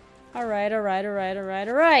 Alright, alright, alright, alright,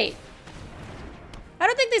 alright. I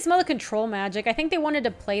don't think they smell the control magic. I think they wanted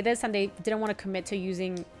to play this and they didn't want to commit to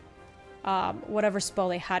using whatever spell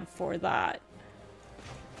they had for that.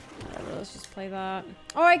 Whatever, let's just play that.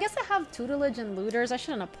 Oh, I guess I have tutelage and looters. I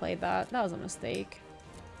shouldn't have played that. That was a mistake.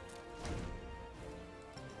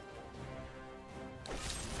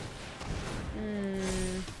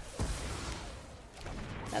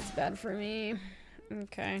 That's bad for me.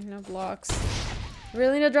 Okay, no blocks.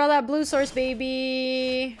 Really need to draw that blue source,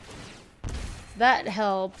 baby. That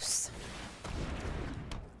helps.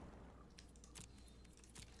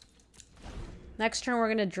 Next turn, we're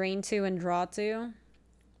gonna drain 2 and draw 2.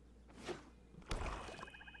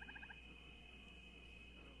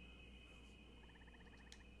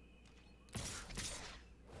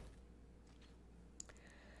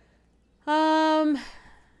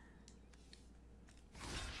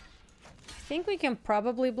 I think we can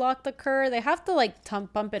probably block the cur. They have to like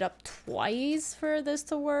bump it up twice for this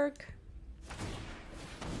to work.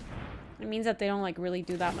 It means that they don't like really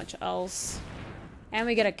do that much else. And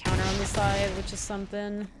we get a counter on the side, which is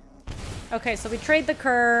something. Okay, so we trade the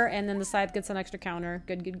cur and then the side gets an extra counter.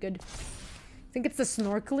 Good, good, good. I think it's the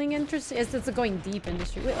snorkeling industry. It's the going deep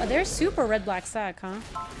industry. Wait, they're super red-black sack, huh?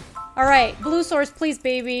 All right, blue source, please,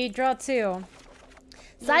 baby. Draw 2.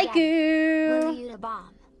 Psycho!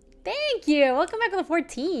 Thank you. Welcome back to the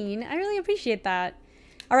 14. I really appreciate that.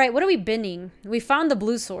 All right, what are we binning? We found the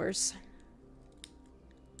blue source.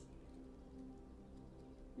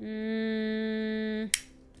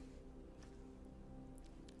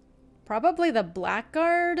 Probably the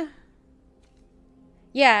blackguard.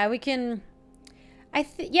 Yeah, we can.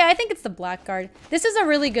 Yeah, I think it's the blackguard. This is a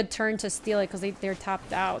really good turn to steal it because they're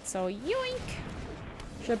tapped out. So yoink,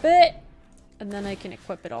 ship it, and then I can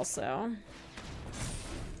equip it also.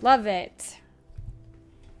 Love it.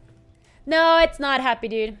 No, it's not happy,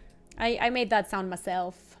 dude. I made that sound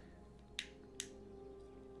myself.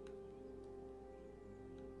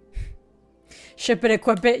 Ship it,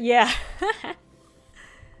 equip it, yeah.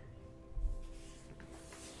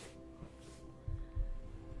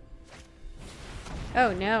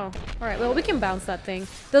 Oh no. Alright, well we can bounce that thing.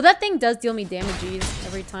 Though that thing does deal me damages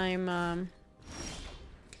every time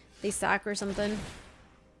they sack or something.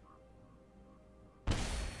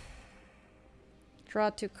 Draw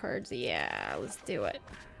 2 cards. Yeah, let's do it.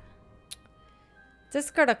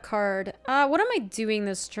 Discard a card. What am I doing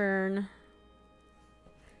this turn?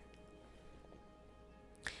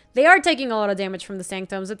 They are taking a lot of damage from the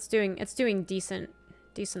Sanctums. It's doing decent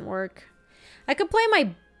work. I could play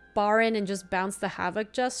my Baron and just bounce the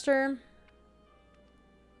Havoc Jester.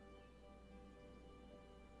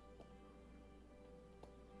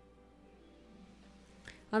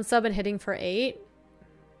 Unsub and hitting for 8.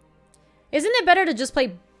 Isn't it better to just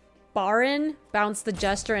play Baron, bounce the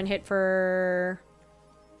Jester, and hit for...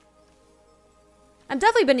 I'm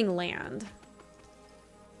definitely binning land.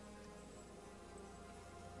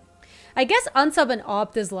 I guess unsub and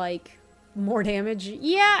opt is like more damage.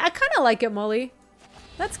 Yeah, I kind of like it, Molly.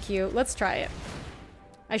 That's cute. Let's try it.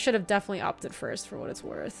 I should have definitely opted first for what it's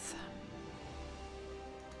worth.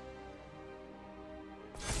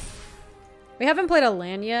 We haven't played a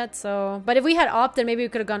land yet, so... But if we had opted, maybe we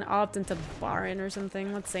could have gone opt into Baron or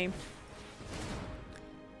something. Let's see.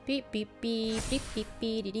 Beep, beep, beep, beep, beep,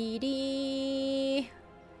 beep, dee, dee, dee.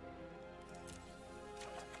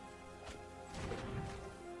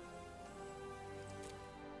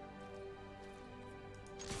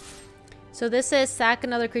 So this is sack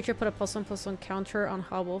another creature, put a +1/+1 counter on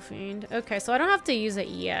Hobble Fiend. Okay, so I don't have to use it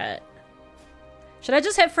yet. Should I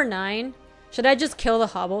just hit for 9? Should I just kill the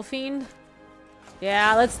Hobble Fiend?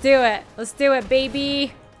 Yeah, let's do it. Let's do it,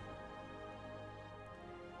 baby.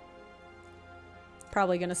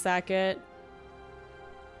 Probably gonna sack it.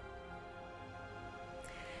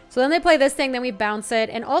 So then they play this thing, then we bounce it.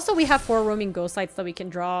 And also we have 4 roaming ghost sites that we can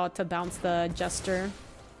draw to bounce the Jester.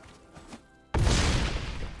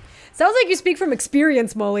 Sounds like you speak from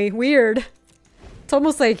experience, Molly. Weird. It's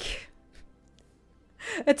almost like...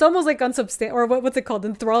 It's almost like unsubstantiated... Or what's it called?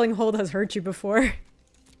 Enthralling Hold has hurt you before.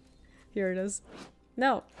 Here it is.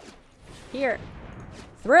 No. Here.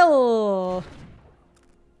 Thrill!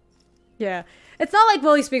 Yeah. It's not like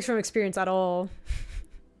Willie speaks from experience at all.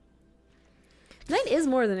 9 is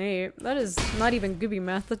more than 8. That is not even Gaby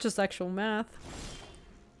math. That's just actual math.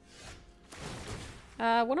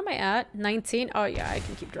 What am I at? 19? Oh yeah, I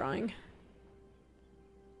can keep drawing.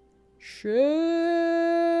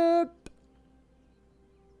 Ship!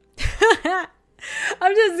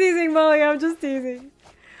 I'm just teasing, Molly. I'm just teasing.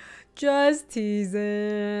 Just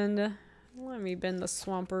teasing. Let me bend the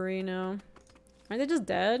Swamperino. Are they just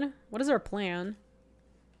dead? What is our plan?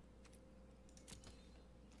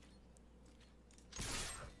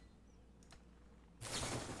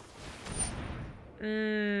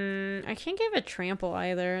 I can't give it trample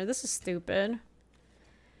either. This is stupid.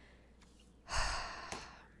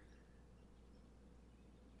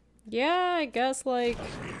 Yeah, I guess, like,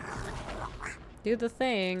 do the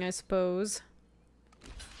thing, I suppose.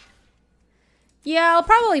 Yeah, I'll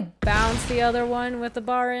probably bounce the other one with the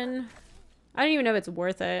Baron. I don't even know if it's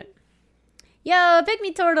worth it. Yo,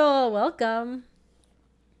 Pygmy Turtle, welcome.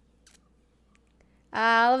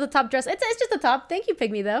 I love the top dress. It's just the top. Thank you,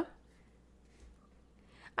 Pygmy, though.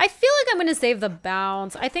 I feel like I'm gonna save the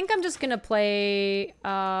bounce. I think I'm just gonna play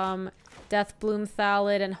Deathbloom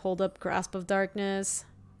Thallid and hold up Grasp of Darkness.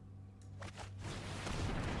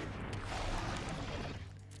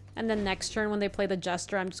 And then next turn when they play the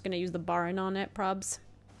Jester, I'm just gonna use the Baron on it, probs.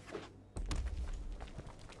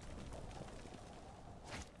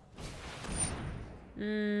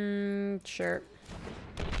 Sure.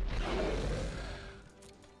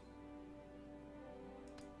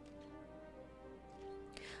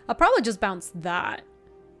 I'll probably just bounce that.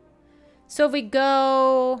 So if we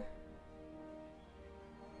go...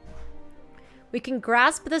 We can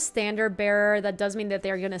grasp the Standard Bearer. That does mean that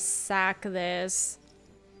they're gonna sack this.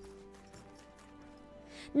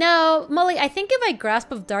 No, Molly, I think if I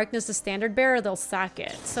grasp of Darkness the Standard Bearer, they'll sack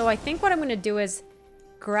it. So I think what I'm gonna do is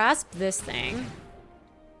grasp this thing.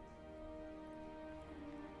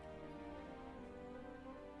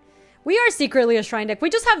 We are secretly a Shrine deck. We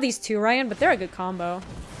just have these two, Ryan, but they're a good combo.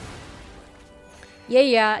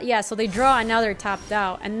 Yeah, so they draw and now they're tapped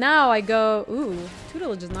out. And now I go, ooh,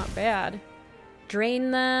 tutelage is not bad.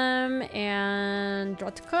 Drain them and draw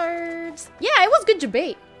 2 cards. Yeah, it was good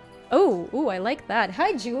debate. Oh, ooh, I like that.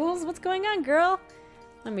 Hi, Jules. What's going on, girl?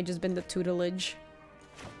 Let me just bend the tutelage.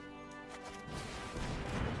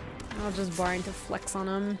 I'll just Baron to flex on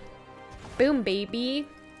him. Boom, baby.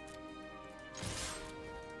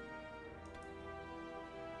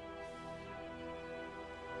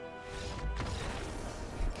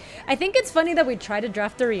 I think it's funny that we tried to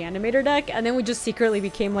draft a Reanimator deck and then we just secretly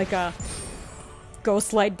became like a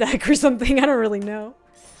Ghostlight deck or something. I don't really know.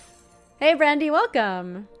 Hey, Brandy,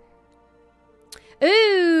 welcome.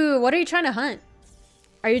 Ooh, what are you trying to hunt?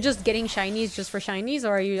 Are you just getting shinies just for shinies, or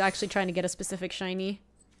are you actually trying to get a specific shiny?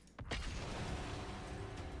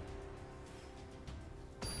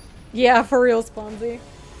 Yeah, for real, Sponzy.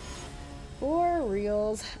 For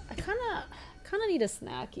reals. I kind of need a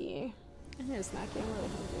snacky. I need a snacky. I'm really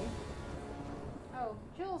hungry. Oh,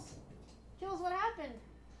 Jules. Jules, what happened?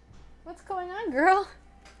 What's going on, girl?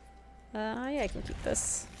 Yeah, I can keep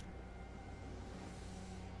this.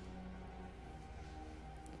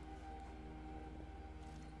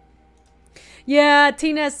 Yeah,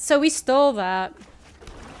 Tina, so we stole that.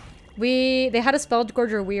 They had a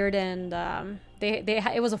Spellgorger Weird and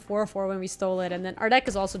it was a 4/4 when we stole it, and then our deck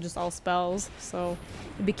is also just all spells, so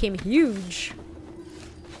it became huge.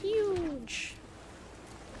 Huge.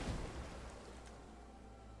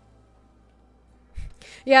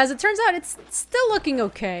 Yeah, as it turns out, it's still looking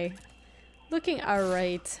okay. Looking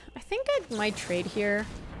alright. I think I might trade here.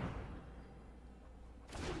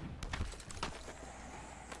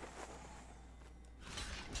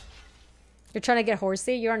 You're trying to get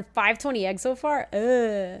horsey? You're on 520 eggs so far?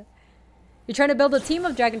 Ugh. You're trying to build a team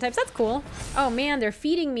of dragon types? That's cool. Oh man, they're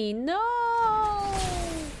feeding me. No!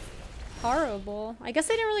 Horrible. I guess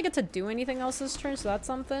I didn't really get to do anything else this turn, so that's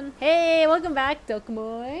something. Hey, welcome back,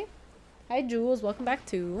 Dokumoy. Hi, Jules. Welcome back,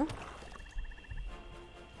 too.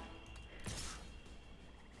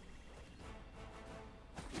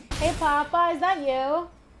 Hey, Papa. Is that you?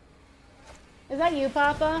 Is that you,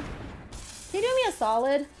 Papa? Can you do me a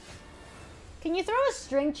solid? Can you throw a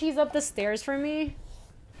string cheese up the stairs for me?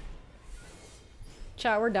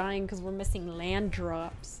 Chat, we're dying because we're missing land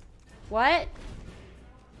drops. What?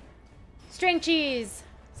 String cheese!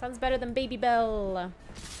 Sounds better than Baby Bell.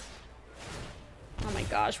 Oh my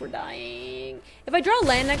gosh, we're dying. If I draw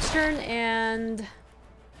land next turn and...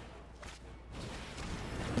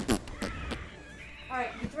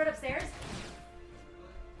 Alright, you throw it upstairs?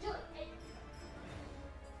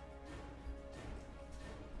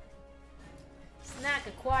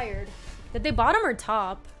 Did they bottom or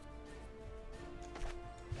top?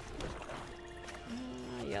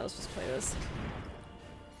 Yeah, let's just play this.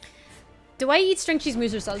 Do I eat string cheese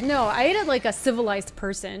muesli sauce? No, I eat it like a civilized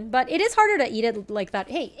person. But it is harder to eat it like that.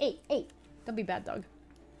 Hey, hey, hey. Don't be bad, dog.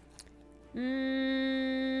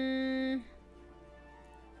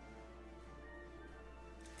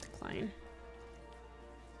 Decline.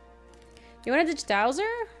 You want to ditch Dowser?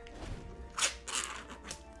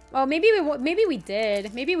 Oh, maybe we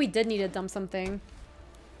did. Maybe we did need to dump something.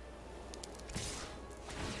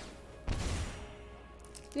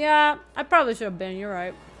 Yeah, I probably should have been. You're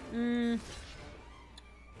right. Using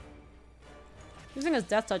his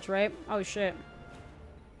death touch, right? Oh shit.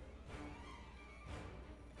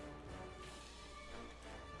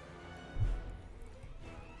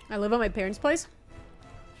 I live at my parents' place?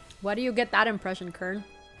 Why do you get that impression, Kern?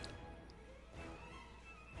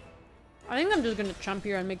 I think I'm just gonna jump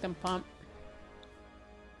here and make them pump.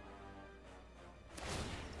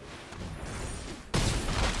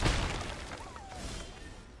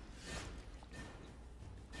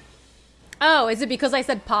 Oh, is it because I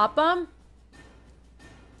said Papa?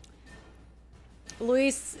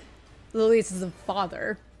 Luis is the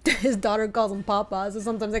father. His daughter calls him Papa, so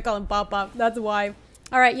sometimes I call him Papa. That's why.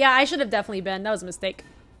 Alright, yeah, I should have definitely been. That was a mistake.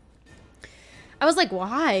 I was like,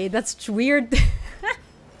 why? That's weird.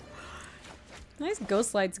 Nice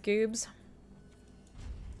ghost lights, Goobs.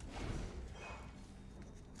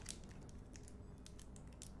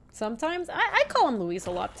 Sometimes. I call him Luis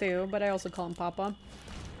a lot too, but I also call him Papa.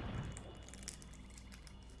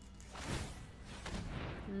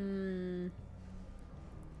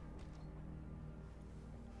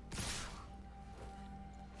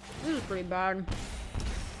 This is pretty bad.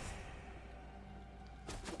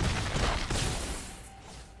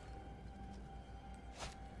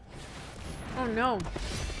 Oh no.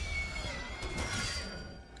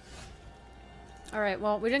 Alright,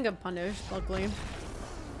 well, we didn't get punished, luckily.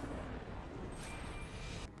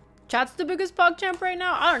 Chat's the biggest PogChamp right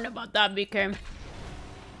now? I don't know about that, BK.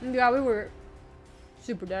 Yeah, we were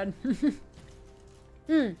super dead.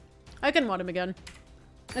 I can mod him again.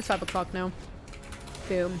 It's 5 o'clock now.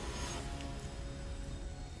 Boom.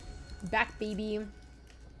 Back, baby.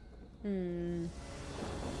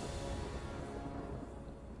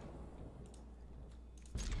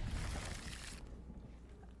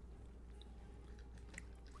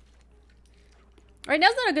 Right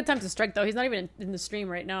now's not a good time to strike, though. He's not even in the stream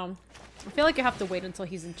right now. I feel like you have to wait until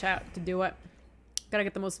he's in chat to do it. Gotta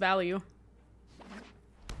get the most value.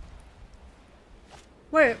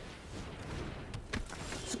 Wait.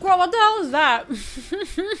 Squirrel, what the hell is that?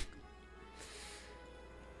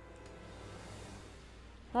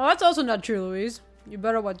 Well, that's also not true, Louise. You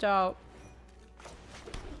better watch out.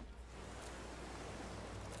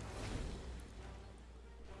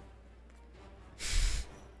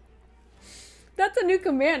 That's a new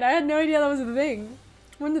command. I had no idea that was a thing.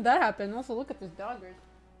 When did that happen? Also, look at this dogger.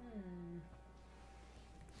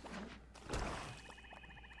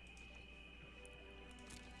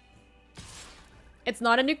 It's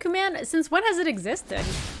not a new command? Since when has it existed?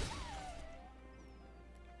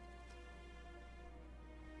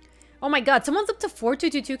 Oh my god, someone's up to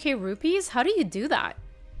 4222k rupees? How do you do that?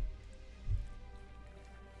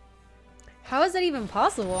 How is that even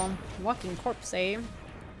possible? Walking corpse, eh?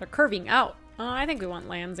 They're curving out. I think we want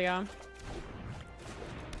lands, yeah.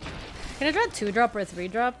 Can I draw a 2-drop or a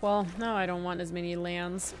 3-drop? Well, no, I don't want as many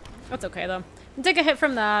lands. That's okay, though. I'll take a hit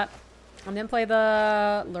from that. And then play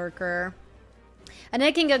the Lurker. And then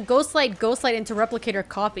I can get Ghostlight into Replicator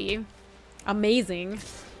Copy. Amazing.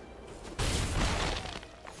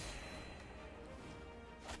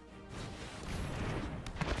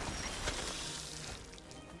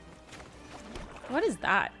 What is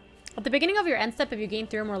that? At the beginning of your end step, if you gain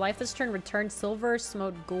 3 or more life this turn, return Silver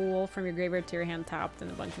Smote Ghoul from your graveyard to your hand tapped, and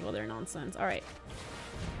a bunch of other nonsense. Alright.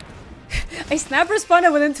 I snap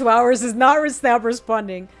responded within 2 hours is not snap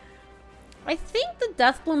responding. I think the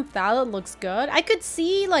Deathbloom Thallid looks good. I could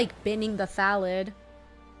see, like, binning the Thallid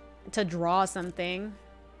to draw something.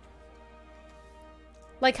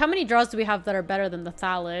 Like, how many draws do we have that are better than the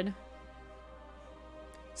Thallid?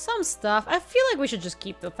 Some stuff. I feel like we should just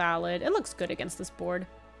keep the Thallid. It looks good against this board.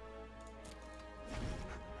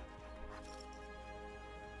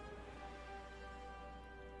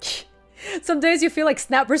 Some days you feel like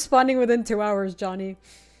snap responding within 2 hours, Johnny.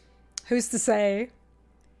 Who's to say?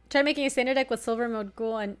 Try making a standard deck with Silver Mode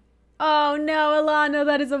Ghoul and... Oh no, Alana,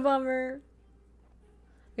 that is a bummer.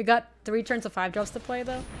 We got 3 turns of 5 drops to play,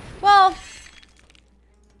 though. Well...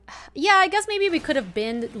 Yeah, I guess maybe we could have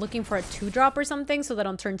been looking for a 2-drop or something so that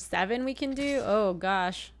on turn 7 we can do... Oh,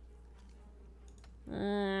 gosh.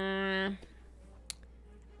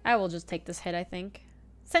 I will just take this hit, I think.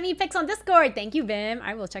 Send me pics on Discord. Thank you, Vim.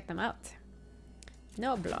 I will check them out.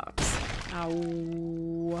 No blocks.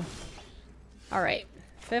 Ow. Alright.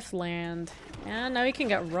 5th land. And now we can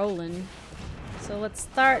get rolling. So let's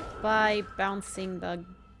start by bouncing the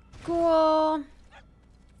ghoul.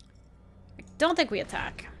 I don't think we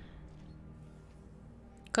attack.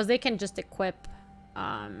 Because they can just equip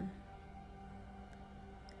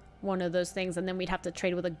one of those things, and then we'd have to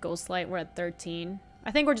trade with a Ghost Light. We're at 13.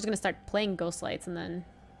 I think we're just going to start playing Ghost Lights and then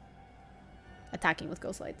attacking with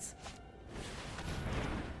Ghost Lights.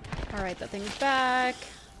 Alright, that thing's back.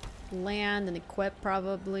 Land and equip,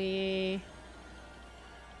 probably.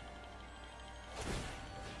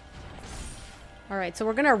 Alright, so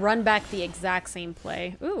we're going to run back the exact same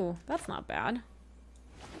play. Ooh, that's not bad.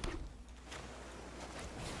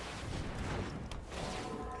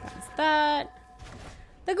 That's that.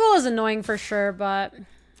 The ghoul is annoying for sure, but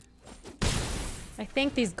I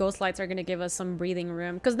think these Ghost Lights are going to give us some breathing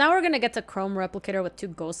room. Because now we're going to get to Chrome Replicator with 2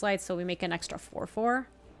 Ghost Lights, so we make an extra 4/4.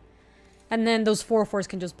 And then those 4/4s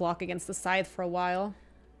can just block against the Scythe for a while.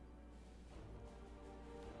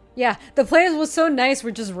 Yeah, the play was so nice,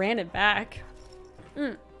 we just ran it back.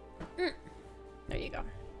 There you go.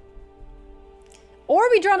 Or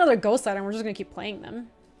we draw another Ghost Light and we're just going to keep playing them.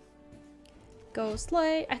 Ghost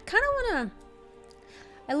Light. I kind of want to...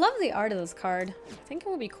 I love the art of this card. I think it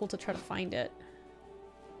would be cool to try to find it.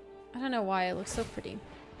 I don't know why, it looks so pretty.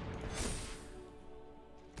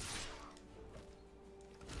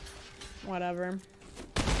 Whatever.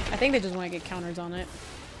 I think they just want to get counters on it.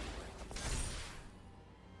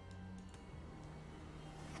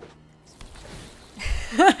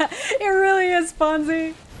 It really is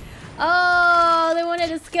Fonzie. Oh, they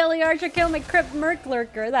wanted a Skelly Archer kill my Crypt Merc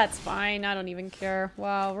Lurker. That's fine. I don't even care.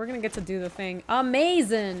 Wow, we're gonna get to do the thing.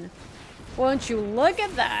 Amazing. Won't you look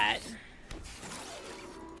at that?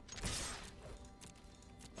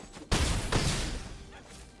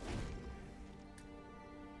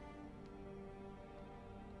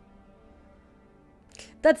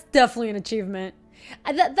 That's definitely an achievement.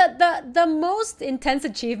 The most intense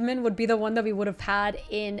achievement would be the one that we would have had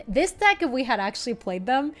in this deck if we had actually played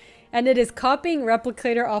them. And it is copying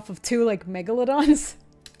Replicator off of 2, like, Megalodons.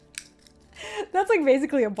 That's, like,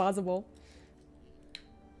 basically impossible.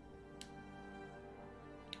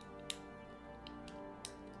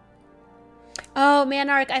 Oh, man,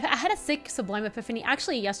 Ark, I had a sick Sublime Epiphany.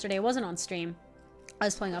 Actually, yesterday. It wasn't on stream. I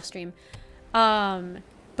was playing off stream.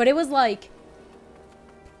 But it was, like...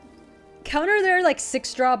 Counter their, like,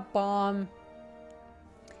 6-drop bomb.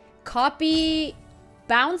 Copy...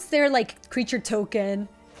 Bounce their, like, creature token.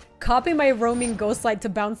 Copy my roaming Ghost Light to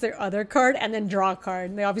bounce their other card, and then draw a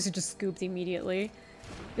card. They obviously just scooped immediately.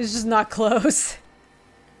 It's just not close.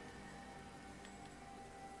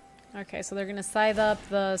 Okay, so they're gonna scythe up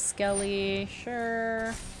the Skelly.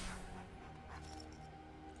 Sure.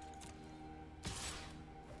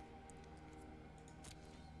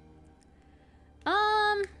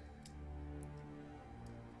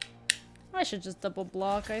 I should just double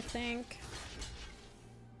block, I think.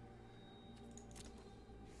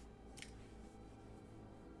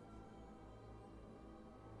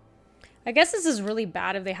 I guess this is really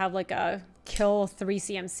bad if they have like a kill 3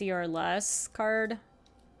 CMC or less card.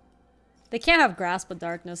 They can't have Grasp of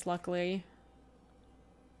Darkness, luckily.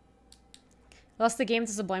 Lost the game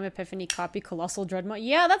to Sublime Epiphany, copy Colossal Dreadmont.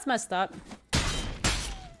 Yeah, that's messed up.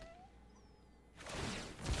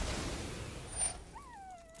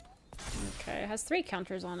 Okay, it has 3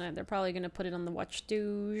 counters on it. They're probably going to put it on the Watch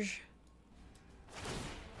Doge.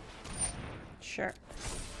 Sure.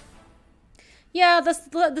 Yeah,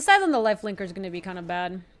 the side on the life linker is going to be kind of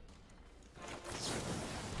bad.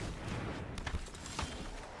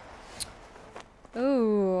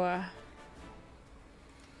 Ooh.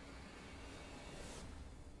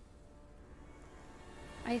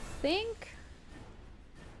 I think...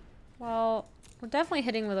 Well, we're definitely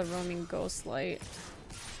hitting with a roaming Ghost Light.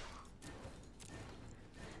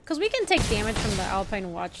 Because we can take damage from the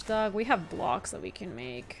Alpine Watchdog. We have blocks that we can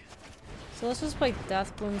make. So let's just play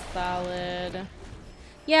Deathbloom Thallid.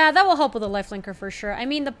 Yeah, that will help with the lifelinker for sure. I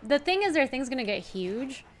mean, the thing is their thing's going to get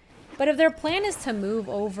huge. But if their plan is to move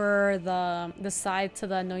over the side to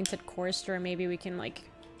the Anointed Chorister, maybe we can, like,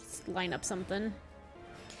 line up something.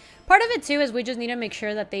 Part of it, too, is we just need to make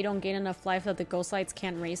sure that they don't gain enough life that the Ghost Lights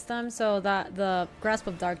can't race them. So that the Grasp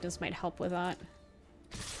of Darkness might help with that.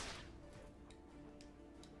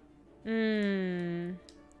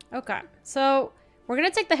 Okay, so we're gonna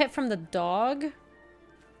take the hit from the dog.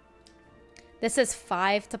 This is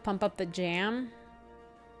 5 to pump up the jam.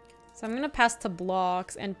 So I'm gonna pass to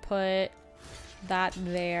blocks and put that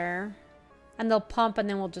there. And they'll pump and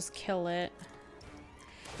then we'll just kill it.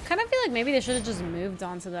 Kind of feel like maybe they should have just moved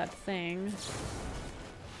on to that thing.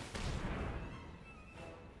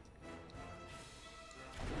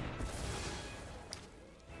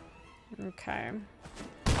 Okay.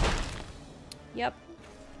 Yep.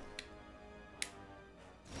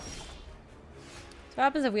 So what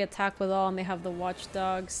happens if we attack with all and they have the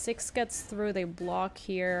watchdog? 6 gets through, they block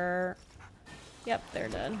here. Yep, they're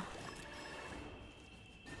dead.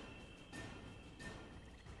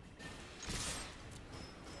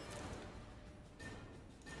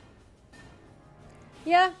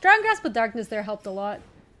 Yeah, Dragon Grasp with Darkness there helped a lot.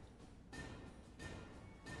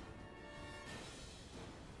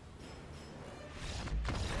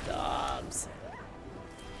 Dobbs.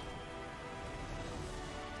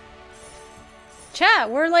 Chat,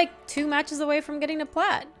 we're like 2 matches away from getting to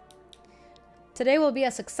plat. Today will be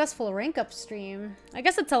a successful rank up stream. I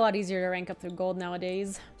guess it's a lot easier to rank up through gold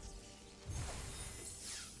nowadays.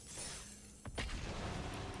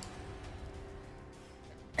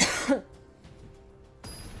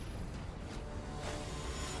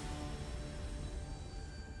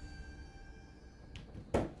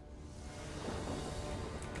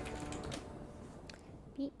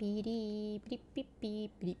 Beep beep beep beep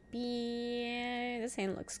beep beep beep. This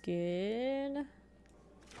hand looks good.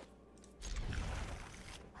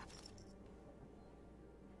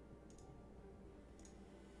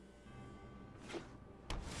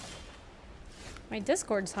 My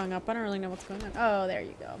Discord's hung up. I don't really know what's going on. Oh, there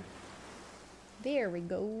you go. There we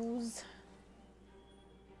goes.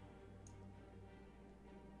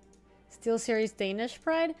 SteelSeries Danish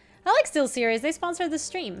Pride? I like SteelSeries. They sponsored the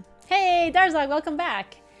stream. Hey, Darzog, welcome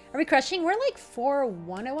back. Are we crushing? We're like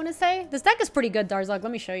 4-1, I want to say. This deck is pretty good, Darzog.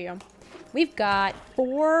 Let me show you. We've got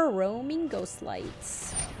 4 roaming ghost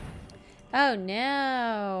lights. Oh,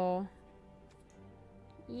 no.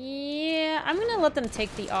 Yeah, I'm going to let them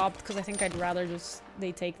take the opt because I think I'd rather just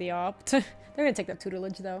they take the opt. They're going to take that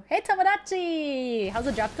tutelage, though. Hey, Tomodachi! How's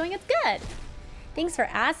the draft going? It's good. Thanks for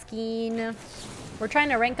asking. We're trying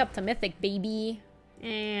to rank up to Mythic, baby.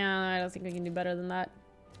 And I don't think we can do better than that.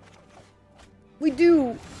 We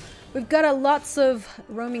do. We've got lots of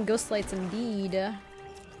roaming ghost lights indeed.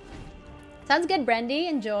 Sounds good, Brandy.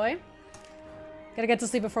 Enjoy. Gotta get to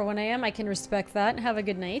sleep before 1 AM. I can respect that. Have a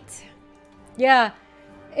good night. Yeah.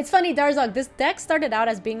 It's funny, Darzog. This deck started out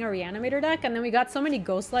as being a reanimator deck, and then we got so many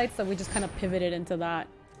ghost lights that we just kind of pivoted into that.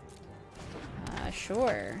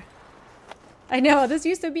 Sure. I know, this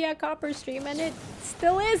used to be a copper stream, and it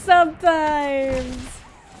still is sometimes.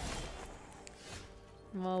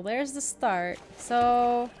 Well, there's the start.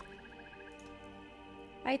 So,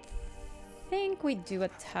 I think we do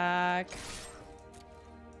attack.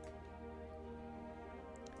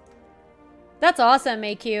 That's awesome,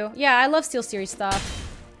 AQ. Yeah, I love SteelSeries stuff.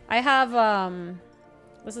 I have,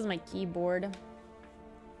 this is my keyboard.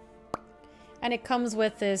 And it comes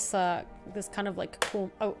with this, this kind of like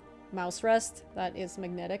cool, mouse rest that is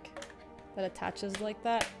magnetic. That attaches like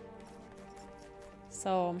that.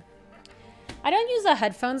 So, I don't use the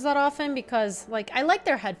headphones that often because, like, I like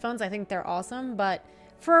their headphones. I think they're awesome. But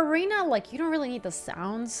for Arena, like, you don't really need the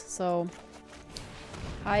sounds. So,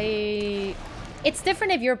 it's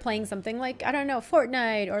different if you're playing something like, I don't know,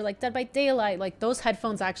 Fortnite or like Dead by Daylight. Like, those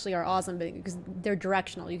headphones actually are awesome because they're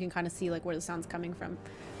directional. You can kind of see, like, where the sound's coming from.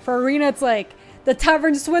 For Arena, it's like the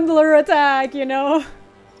Tavern Swindler attack, you know?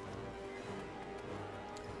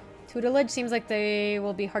 Tutelage seems like they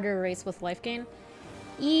will be harder to race with life gain.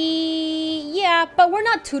 Yeah, but we're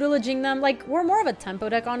not tutelaging them. Like, we're more of a tempo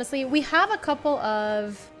deck, honestly. We have a couple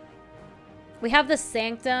of... We have the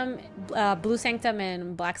Sanctum, Blue Sanctum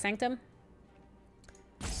and Black Sanctum.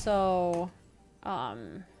 So,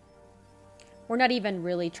 we're not even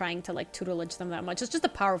really trying to, like, tutelage them that much. It's just a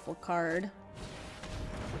powerful card.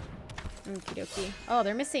 Okie dokie. Oh,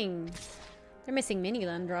 they're missing mini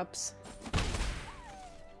land drops.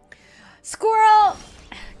 Squirrel!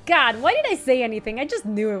 God, why did I say anything? I just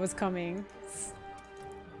knew it was coming.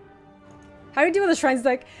 How do you do with the Shrines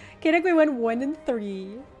deck? Kanekwe went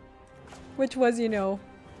 1-3. Which was, you know...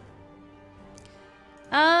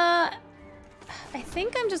 I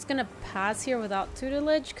think I'm just gonna pass here without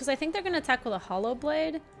tutelage, because I think they're gonna attack with a Hollow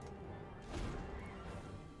Blade.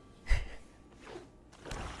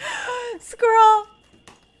 Squirrel!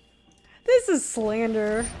 This is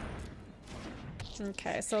slander.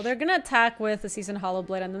 Okay, so they're gonna attack with the Seasoned Hollow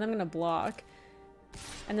Blade, and then I'm gonna block.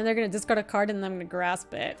 And then they're gonna discard a card, and then I'm gonna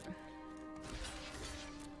grasp it.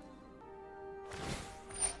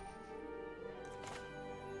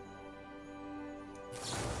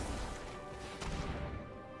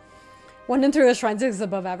 1 and 3 with Shrine 6 is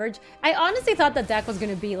above average. I honestly thought the deck was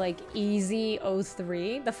going to be like easy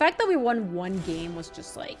 0-3. The fact that we won 1 game was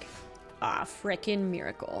just like a freaking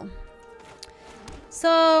miracle.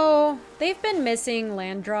 So they've been missing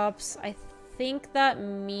land drops. I think that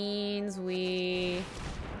means we...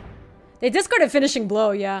 They discarded Finishing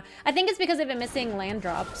Blow, yeah. I think it's because they've been missing land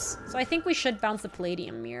drops. So I think we should bounce the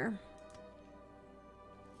Palladium Mirror.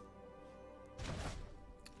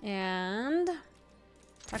 And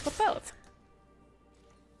tackle both.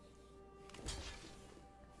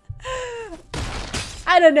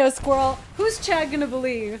 I don't know, Squirrel. Who's chat gonna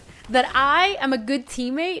believe that I am a good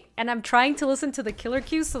teammate and I'm trying to listen to the killer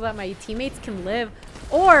cues so that my teammates can live?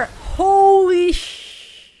 Or, holy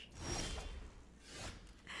sh...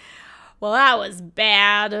 Well, that was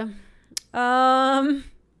bad. Wow,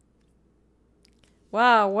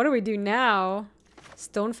 what do we do now?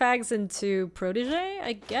 Stonefags into Protege,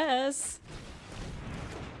 I guess.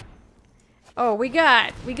 Oh, we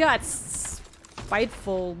got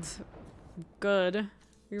Spitefold. Good.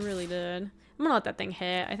 We really did. I'm gonna let that thing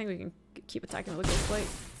hit. I think we can keep attacking with Ghost Light.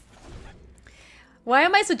 Why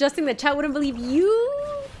am I suggesting that chat wouldn't believe you?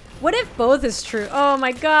 What if both is true? Oh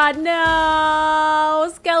my god, no!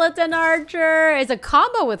 Skeleton Archer! It's a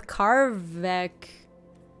combo with Karvek.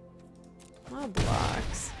 Oh,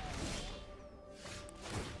 blocks.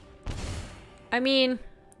 I mean,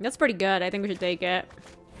 that's pretty good. I think we should take it.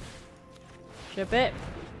 Ship it.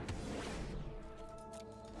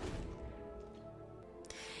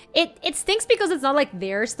 It stinks because it's not like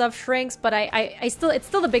their stuff shrinks, but it's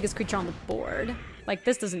still the biggest creature on the board. Like,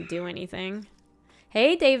 this doesn't do anything.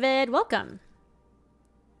 Hey, David, welcome.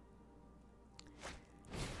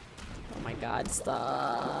 Oh my god,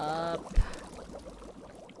 stop.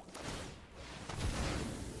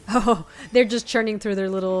 Oh, they're just churning through their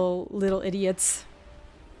little idiots.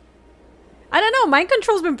 I don't know, mind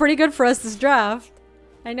control's been pretty good for us this draft.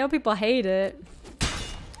 I know people hate it.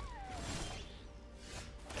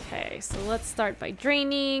 Okay, so let's start by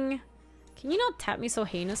draining. Can you not tap me so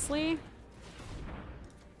heinously?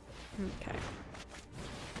 Okay.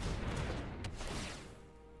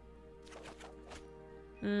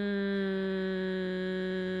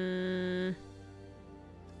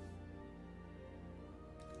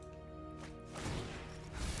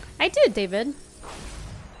 I did, David.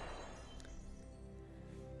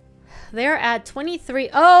 They're at 23.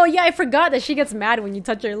 Oh, yeah, I forgot that she gets mad when you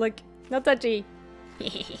touch her. Look, no touchy.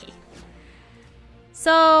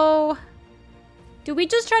 So, do we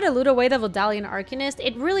just try to loot away the Vodalian Arcanist?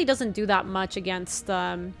 It really doesn't do that much against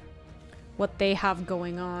what they have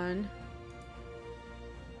going on.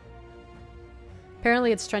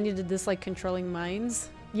 Apparently it's trendy to dislike controlling minds.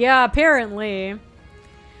 Yeah, apparently.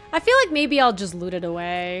 I feel like maybe I'll just loot it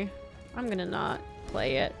away. I'm gonna not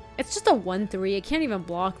play it. It's just a 1-3. I can't even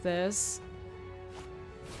block this.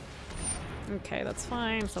 Okay, that's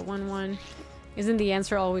fine. It's a 1-1. Isn't the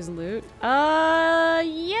answer always loot? Yeah,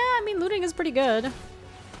 I mean, looting is pretty good.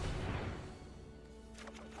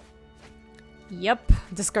 Yep,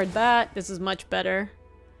 discard that. This is much better.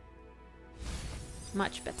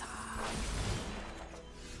 Much better.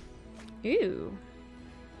 Ooh.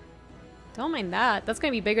 Don't mind that. That's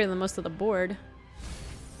gonna be bigger than most of the board.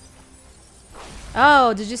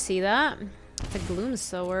 Oh, did you see that? It's a Gloom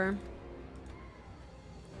Sower.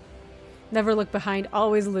 Never look behind,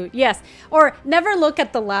 always loot. Yes, or never look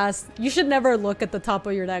at the last. You should never look at the top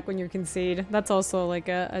of your deck when you concede. That's also like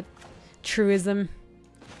a truism.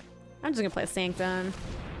 I'm just gonna play a Sanctum.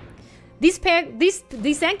 These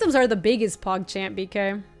Sanctums are the biggest PogChamp,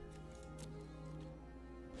 BK.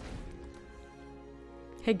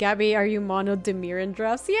 Hey Gaby, are you mono Demir in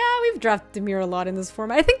drafts? Yeah, we've drafted Demir a lot in this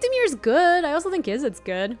format. I think Demir's good. I also think Izzet's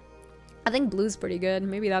good. I think Blue's pretty good.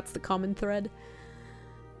 Maybe that's the common thread.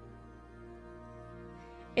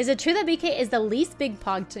 Is it true that BK is the least big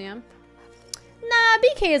PogChamp? Nah,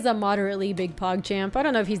 BK is a moderately big PogChamp. I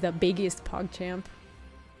don't know if he's the biggest PogChamp.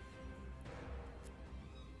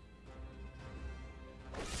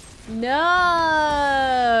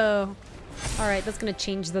 No! Alright, that's gonna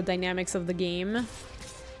change the dynamics of the game.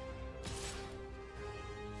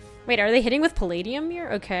 Wait, are they hitting with Palladium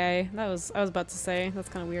here? Okay, I was about to say. That's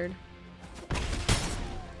kind of weird.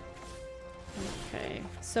 Okay,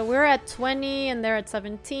 so we're at 20 and they're at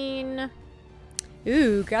 17.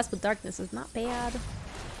 Ooh, Grasp of Darkness is not bad.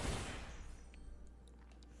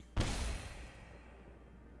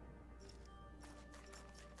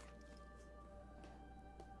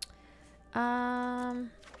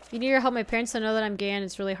 You need your help. My parents don't know that I'm gay and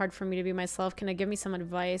it's really hard for me to be myself. Can I give me some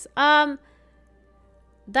advice?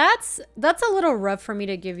 That's a little rough for me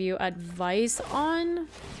to give you advice on.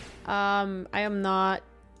 I am not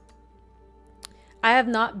I have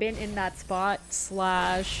not been in that spot,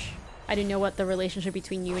 slash I didn't know what the relationship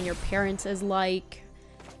between you and your parents is like.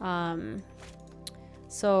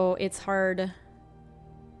 So it's hard.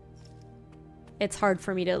 It's hard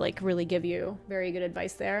for me to like really give you very good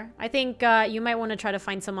advice there. I think you might want to try to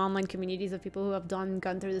find some online communities of people who have gone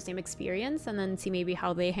through the same experience, and then see maybe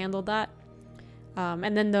how they handled that.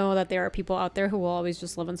 And then know that there are people out there who will always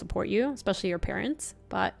just love and support you, especially your parents.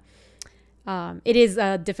 But it is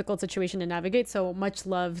a difficult situation to navigate, so much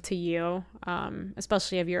love to you,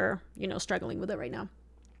 especially if you're, you know, struggling with it right now.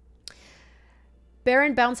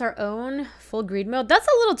 Baron bounce our own full greed mode. That's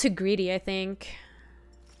a little too greedy, I think.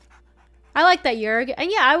 I like that, Jurg.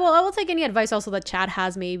 And yeah, I will take any advice also that Chad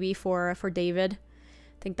has maybe for David.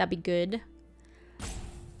 I think that'd be good.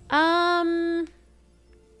 I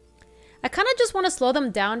kind of just want to slow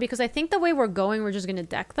them down because I think the way we're going, we're just going to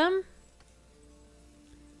deck them.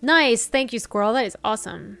 Nice. Thank you, Squirrel. That is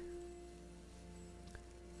awesome.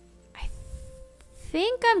 I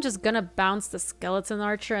think I'm just going to bounce the Skeleton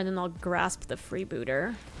Archer and then I'll grasp the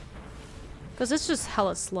Freebooter. Because it's just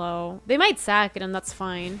hella slow. They might sack it and that's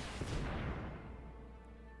fine.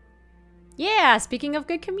 Yeah, speaking of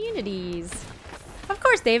good communities. Of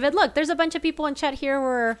course, David. Look, there's a bunch of people in chat here who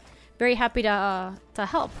are very happy to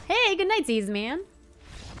help. Hey, good night, Z's, man.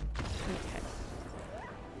 Okay.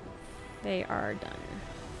 They are done.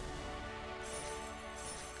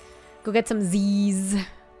 Go get some Z's.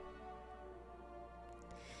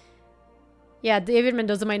 Yeah, David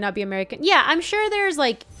Mendoza might not be American. Yeah, I'm sure there's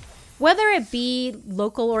like, whether it be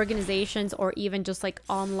local organizations or even just like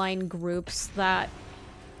online groups that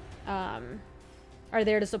are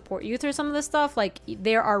there to support you through some of this stuff, like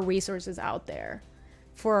there are resources out there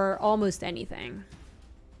for almost anything.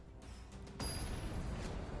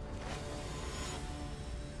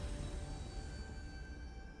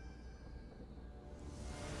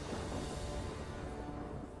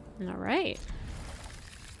 All right.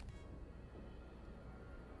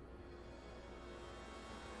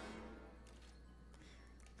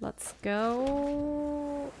 Let's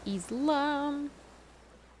go Islam.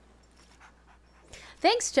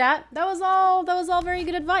 Thanks, chat. That was all very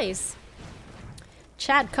good advice.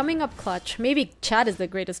 Chat coming up clutch. Maybe chat is the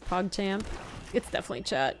greatest pog champ. It's definitely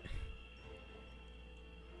chat.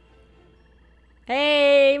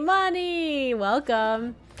 Hey, Money!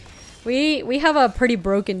 Welcome. We have a pretty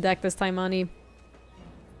broken deck this time, Money.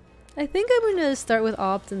 I think I'm gonna start with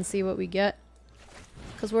Opt and see what we get.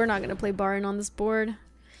 Because we're not gonna play Baron on this board.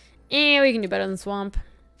 We can do better than Swamp.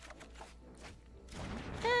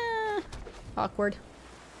 Awkward.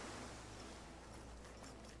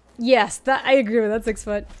 Yes, that I agree with. That's 6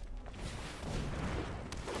 foot.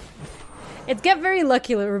 It's get very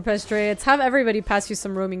lucky, Rupestre. It's have everybody pass you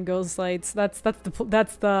some roaming ghost lights. That's the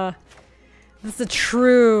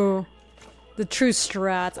true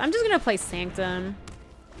strats. I'm just gonna play Sanctum.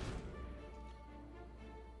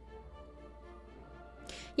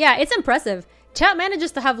 Yeah, it's impressive. Chat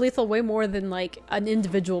manages to have lethal way more than like an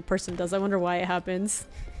individual person does. I wonder why it happens.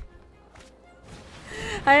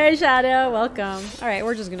 Hi, Shadow. Welcome. All right,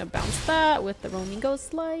 we're just gonna bounce that with the roaming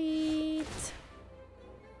ghost light.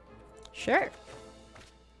 Sure.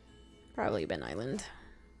 Probably Ben Island.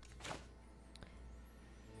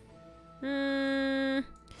 Do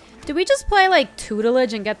we just play like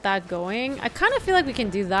tutelage and get that going? I kind of feel like we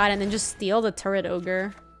can do that and then just steal the turret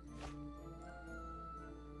ogre.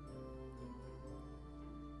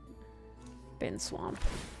 Ben Swamp.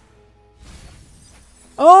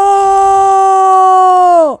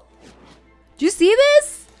 Oh! Did you see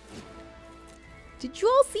this? Did you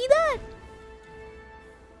all see that?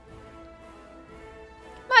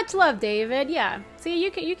 Much love, David. Yeah. See,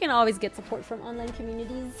 you can always get support from online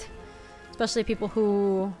communities, especially people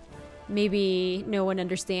who maybe know and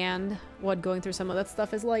understand what going through some of that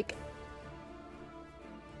stuff is like.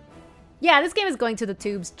 Yeah, this game is going to the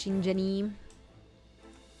tubes, Chinjani.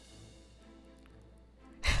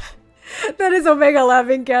 That is Omega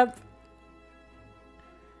laughing, Cap.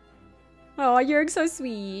 Oh, you're so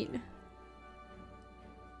sweet.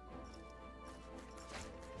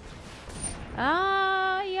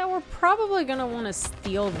 Yeah, we're probably gonna want to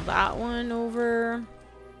steal that one over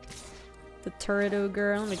the turret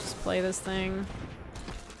ogre. Let me just play this thing.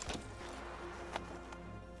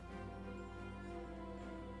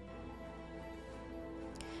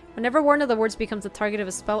 Whenever one of the words becomes the target of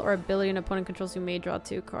a spell or ability an opponent controls, you may draw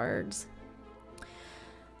 2 cards.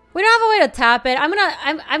 We don't have a way to tap it. I'm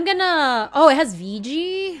gonna. Oh, it has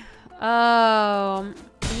VG. Oh,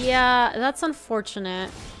 yeah, that's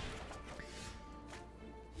unfortunate.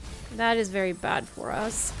 That is very bad for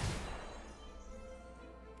us.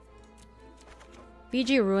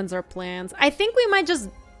 VG ruins our plans. I think we might just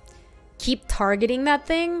keep targeting that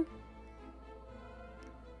thing.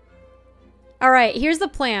 Alright, here's the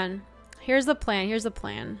plan. Here's the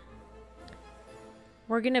plan.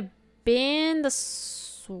 We're gonna bin the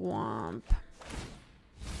swamp.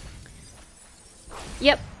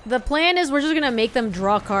 Yep, the plan is we're just gonna make them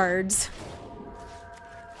draw cards.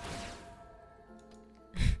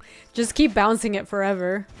 Just keep bouncing it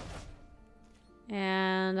forever.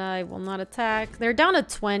 And I will not attack. They're down to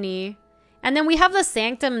 20. And then we have the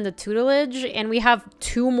Sanctum and the Tutelage, and we have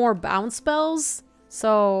 2 more bounce spells.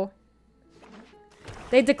 So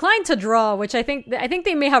they declined to draw, which I think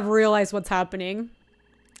they may have realized what's happening.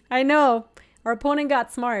 I know. Our opponent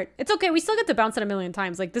got smart. It's okay, we still get to bounce it a million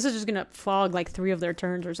times. Like, this is just gonna fog like 3 of their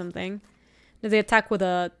turns or something. If they attack with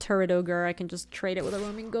a Turret Ogre, I can just trade it with a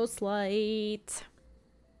Roaming Ghostlight.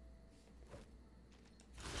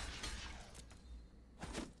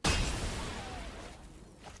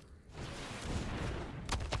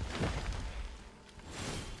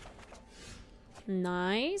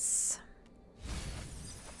 Nice.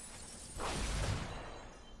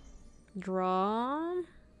 Draw.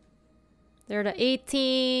 They're to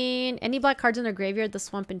 18. Any black cards in their graveyard? The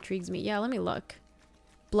swamp intrigues me. Yeah, let me look.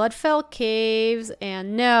 Bloodfell Caves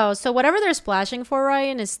and no. So whatever they're splashing for,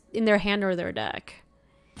 Ryan, is in their hand or their deck.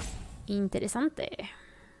 Interesante.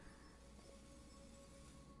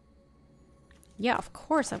 Yeah, of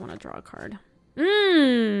course I want to draw a card.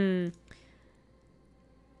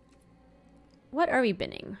 What are we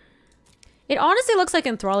binning? It honestly looks like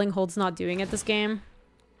Enthralling Hold's not doing it this game.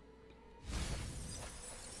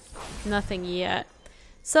 Nothing yet.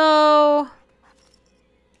 So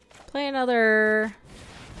play another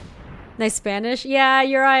nice Spanish. Yeah,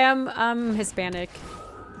 you're I'm Hispanic.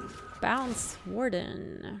 Bounce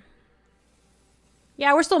Warden.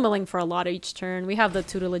 Yeah, we're still milling for a lot each turn. We have the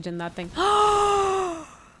Tutelage in that thing.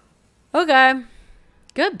 Okay.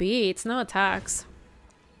 Good beats. No attacks.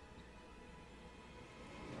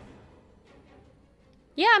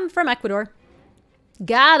 Yeah, I'm from Ecuador.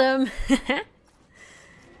 Got him.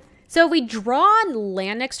 So if we draw on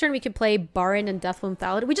land next turn, we could play Baron and Deathloom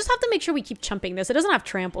Thallid. We just have to make sure we keep chumping this. It doesn't have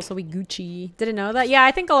trample, so we Gucci. Didn't know that? Yeah,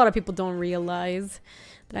 I think a lot of people don't realize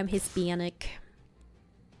that I'm Hispanic.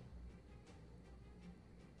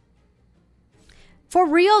 For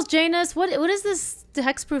reals, Janus, what is this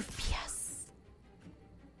hexproof? Yes.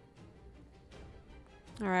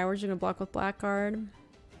 Alright, we're just gonna block with Blackguard.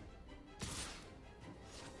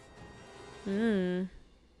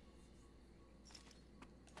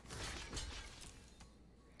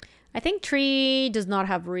 I think Tree does not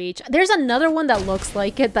have reach. There's another one that looks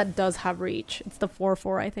like it that does have reach. It's the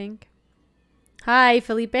 4/4, I think. Hi,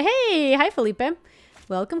 Felipe. Hey! Hi, Felipe.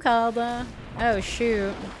 Welcome, Calda. Oh,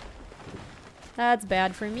 shoot. That's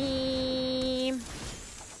bad for me.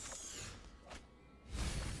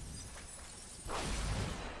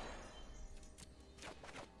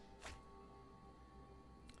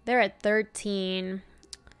 They're at 13.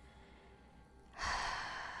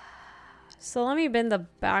 So let me bin the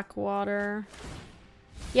backwater.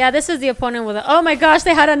 Yeah, this is the opponent with a... Oh my gosh,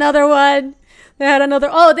 they had another one. They had another...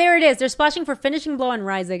 Oh, there it is. They're splashing for Finishing Blow and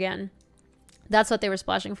Rise again. That's what they were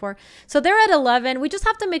splashing for. So they're at 11. We just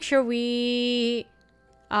have to make sure we...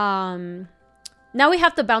 Now we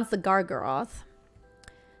have to bounce the Gargaroth.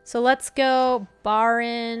 So let's go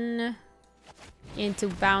Baron into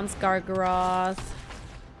bounce Gargaroth.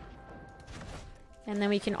 And then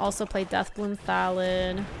we can also play Deathbloom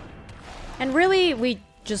Thallid. And really, we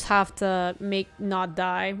just have to make not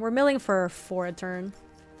die. We're milling for 4 a turn.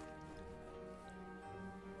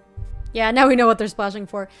 Yeah, now we know what they're splashing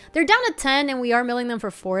for. They're down to 10, and we are milling them for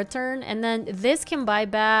 4 a turn. And then this can buy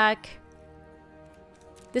back...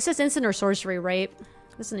 This is instant or sorcery, right?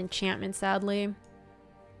 This is an enchantment, sadly.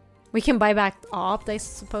 We can buy back Opt, I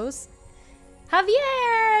suppose.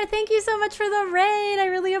 Javier! Thank you so much for the raid! I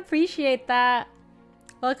really appreciate that.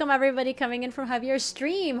 Welcome everybody coming in from Javier's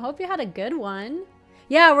stream. Hope you had a good one.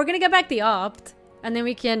 Yeah, we're gonna get back the Opt. And then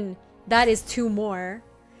we can... That is 2 more.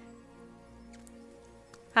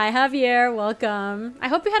 Hi Javier, welcome. I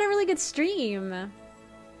hope you had a really good stream.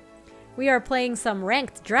 We are playing some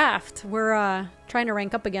ranked draft. We're trying to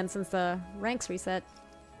rank up again since the ranks reset.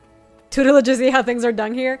 Tutelage, see how things are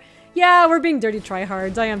done here? Yeah, we're being dirty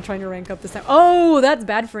tryhards. I am trying to rank up this time. Oh, that's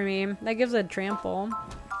bad for me. That gives a trample.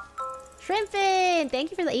 Shrimpin!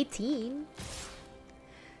 Thank you for the 18.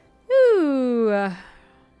 Ooh. Alright,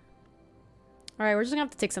 we're just gonna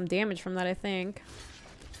have to take some damage from that, I think.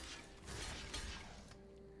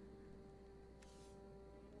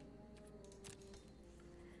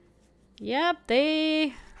 Yep,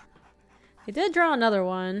 they did draw another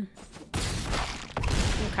one.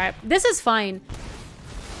 Okay, this is fine.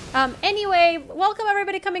 Anyway, welcome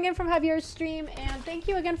everybody coming in from Javier's stream, and thank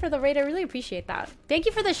you again for the raid. I really appreciate that. Thank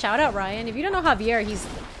you for the shout out, Ryan. If you don't know Javier, he's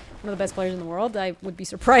one of the best players in the world. I would be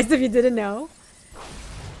surprised if you didn't know.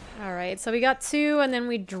 All right, so we got 2, and then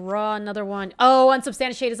we draw another one. Oh,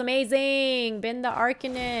 Unsubstantiate is amazing. Bin the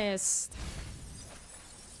Arcanist.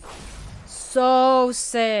 So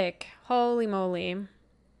sick. Holy moly.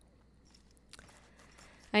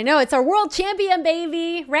 I know, it's our world champion,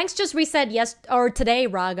 baby. Ranks just reset or today,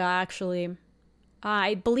 Raga, actually.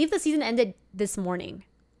 I believe the season ended this morning.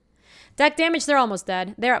 Deck damage, they're almost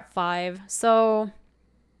dead. They're at 5. So,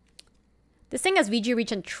 this thing has VG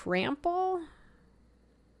Reach and Trample.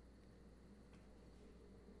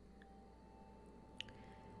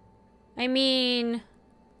 I mean,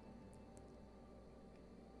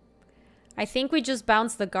 I think we just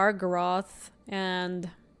bounce the Gargaroth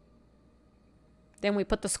and then we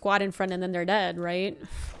put the squad in front and then they're dead, right?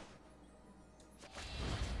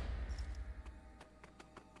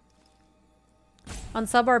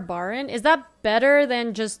 Unsub our Baron? Is that better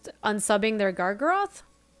than just unsubbing their Gargaroth?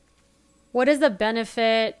 What is the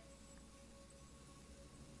benefit?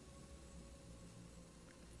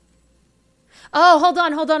 Oh, hold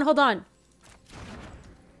on.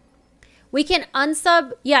 We can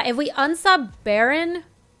unsub... Yeah, if we unsub Baron...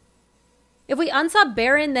 If we unsub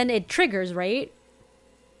Baron, then it triggers, right?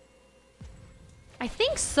 I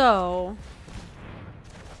think so.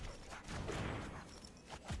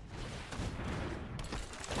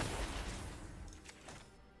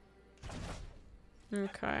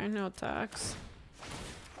 Okay, no attacks.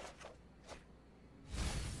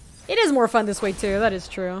 It is more fun this way too, that is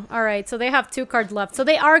true. Alright, so they have 2 cards left. So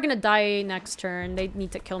they are gonna die next turn. They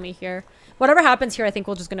need to kill me here. Whatever happens here, I think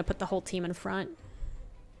we're just gonna put the whole team in front.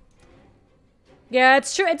 Yeah,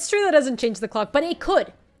 it's true. It's true that doesn't change the clock, but it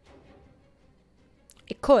could.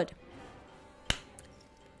 It could.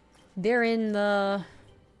 They're in the...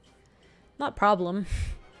 Not problem.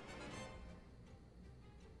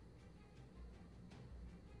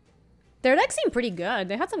 Their deck seemed pretty good.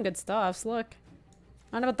 They had some good stuffs. Look.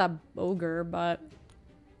 I don't know about that Ogre, but...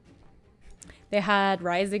 They had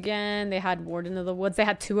Rise Again. They had Warden of the Woods. They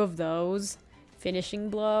had 2 of those. Finishing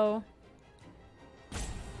Blow.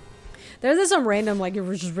 There's just some random, like,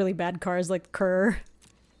 just really bad cards, like Kerr.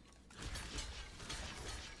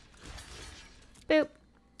 Boop.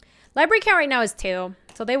 Library count right now is 2,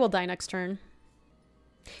 so they will die next turn.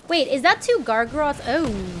 Wait, is that 2 Gargaroth?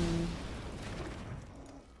 Oh.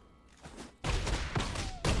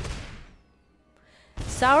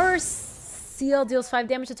 Sour Seal deals 5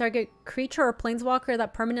 damage to target creature or planeswalker.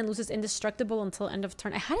 That permanent loses indestructible until end of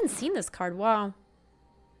turn. I hadn't seen this card. Wow.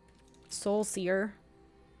 Soul Seer.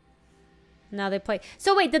 Now they play.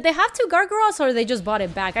 So wait, did they have 2 Gargaroths or they just bought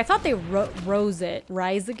it back? I thought they rose it.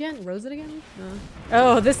 Rise again? Rose it again?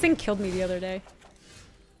 Oh, this thing killed me the other day.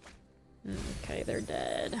 Okay, they're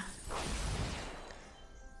dead.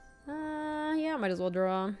 Yeah, might as well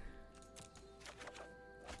draw.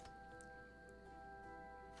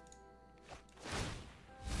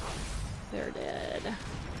 They're dead.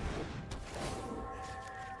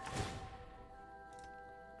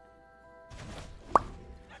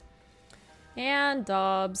 And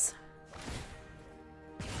Dobbs.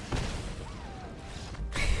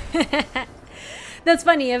 That's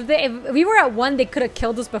funny. If we were at 1, they could have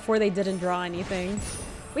killed us before they didn't draw anything.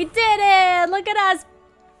 We did it! Look at us!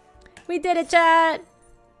 We did it, chat!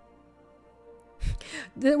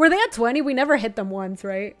 Were they at 20? We never hit them once,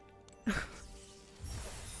 right?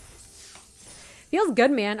 Feels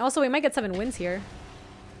good, man. Also, we might get 7 wins here.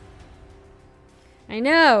 I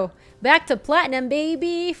know. Back to platinum,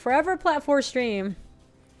 baby. Forever Plat 4 stream.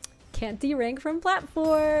 Can't derank from Plat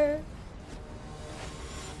 4.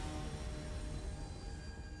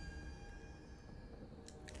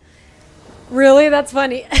 Really? That's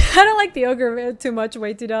funny. I don't like the Ogre too much.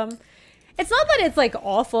 Way too dumb. It's not that it's like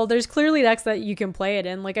awful. There's clearly decks that you can play it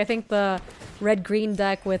in. Like I think the red-green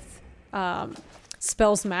deck with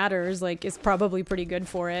Spells Matters like is probably pretty good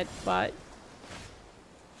for it, but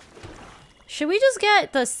should we just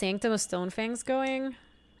get the Sanctum of Stonefangs going?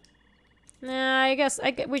 Nah, I guess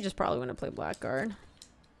we just probably want to play Blackguard.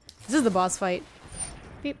 This is the boss fight.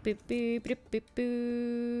 Beep beep beep beep beep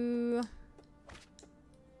boo.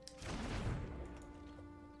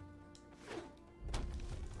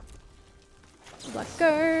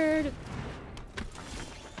 Blackguard.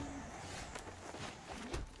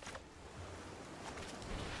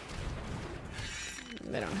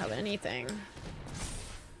 They don't have anything.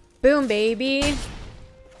 Boom, baby.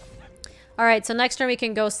 Alright, so next turn we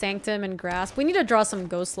can go Sanctum and Grasp. We need to draw some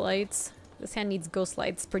Ghost Lights. This hand needs Ghost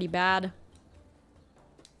Lights pretty bad.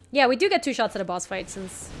 Yeah, we do get 2 shots at a boss fight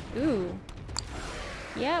since... Ooh.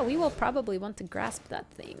 Yeah, we will probably want to grasp that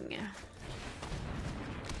thing.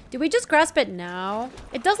 Do we just grasp it now?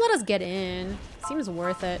 It does let us get in. Seems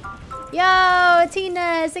worth it. Yo,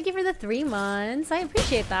 Tina, thank you for the 3 months. I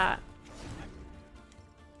appreciate that.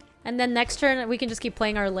 And then next turn, we can just keep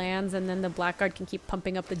playing our lands, and then the Blackguard can keep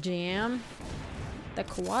pumping up the jam. The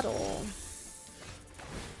Quaddle.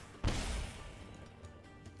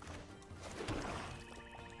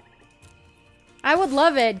 I would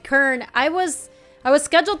love it, Kern. I was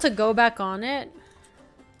scheduled to go back on it.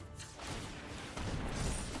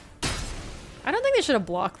 I don't think they should have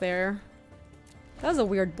blocked there. That was a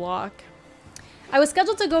weird block. I was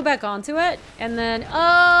scheduled to go back onto it, and then...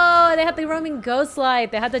 Oh, they had the roaming ghost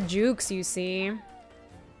light. They had the jukes, you see.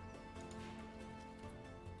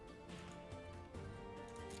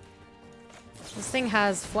 This thing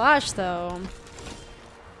has flash, though.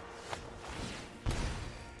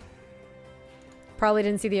 Probably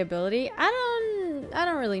didn't see the ability. I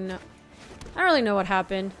don't really know. I don't really know what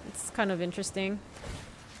happened. It's kind of interesting.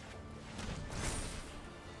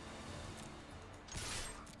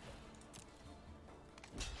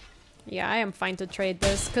 Yeah, I am fine to trade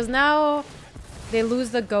this, because now they lose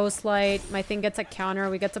the ghost light. My thing gets a counter.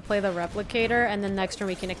 We get to play the replicator, and then next turn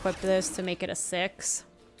we can equip this to make it a 6.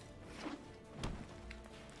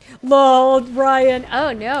 Lol, Ryan.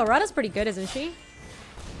 Oh no, Rada's pretty good, isn't she?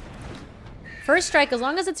 First strike, as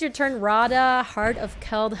long as it's your turn, Rada, Heart of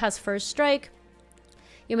Keld has first strike.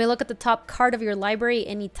 You may look at the top card of your library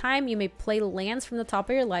anytime. You may play lands from the top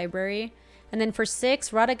of your library. And then for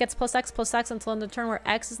 6, Rada gets +X until end of turn, where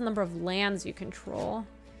X is the number of lands you control.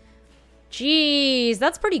 Jeez,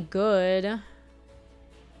 that's pretty good.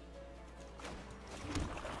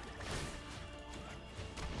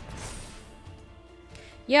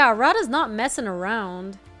 Yeah, Rada's not messing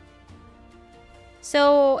around.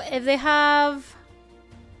 So if they have...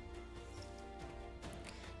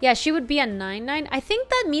 Yeah, she would be at 9/9. I think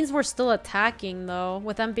that means we're still attacking, though,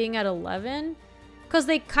 with them being at 11. Because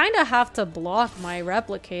they kind of have to block my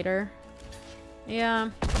replicator.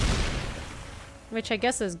 Yeah. Which I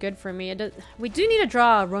guess is good for me. We do need to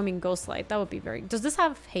draw a roaming ghostlight. That would be very... Does this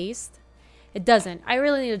have haste? It doesn't. I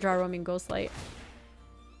really need to draw a roaming ghostlight.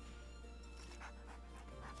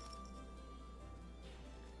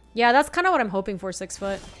 Yeah, that's kind of what I'm hoping for, 6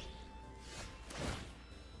 foot.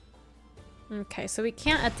 Okay, so we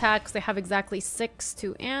can't attack because they have exactly 6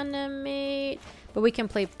 to animate. But we can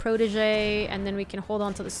play Protege, and then we can hold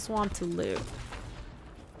on to the swamp to loot.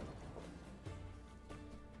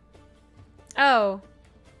 Oh.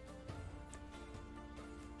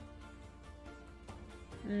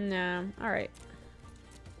 No. Alright.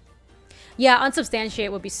 Yeah,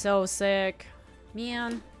 Unsubstantiate would be so sick.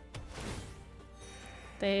 Man.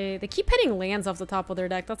 They keep hitting lands off the top of their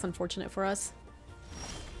deck. That's unfortunate for us.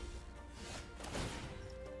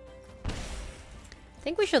 I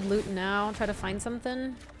think we should loot now. Try to find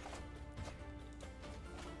something.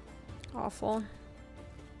 Awful.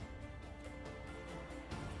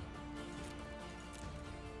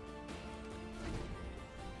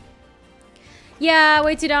 Yeah,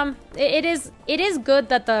 way too dumb. It is good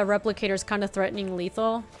that the replicator's kind of threatening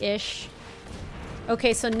lethal-ish.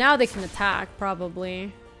 Okay, so now they can attack,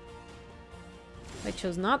 probably. I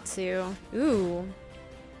chose not to. Ooh.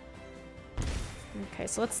 Okay,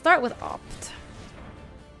 so let's start with Opt.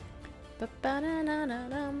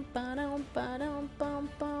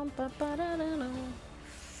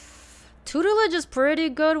 Tutelage is pretty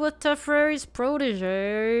good with Teferi's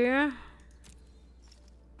Protege.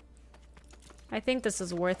 I think this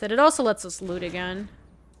is worth it. It also lets us loot again.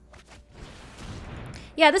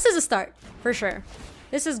 Yeah, this is a start, for sure.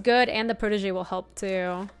 This is good, and the Protege will help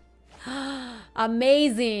too.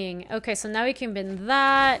 Amazing! Okay, so now we can bin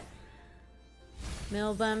that.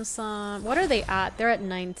 Mill them some. What are they at? They're at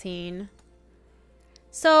 19.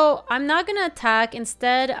 So, I'm not gonna attack.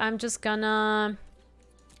 Instead, I'm just gonna...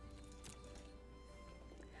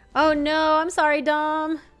 Oh no, I'm sorry,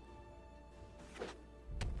 Dom.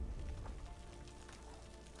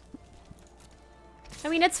 I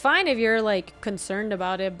mean, it's fine if you're, like, concerned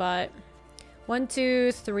about it, but... 1,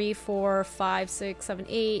 2, 3, 4, 5, 6, 7,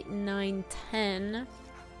 8, 9, 10.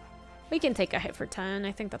 We can take a hit for 10.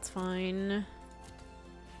 I think that's fine.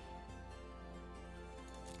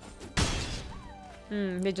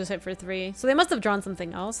 They just hit for 3. So they must have drawn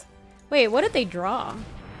something else. Wait, what did they draw?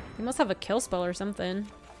 They must have a kill spell or something.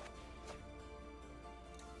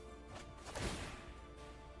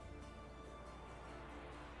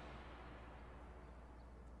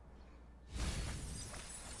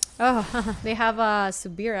 Oh, they have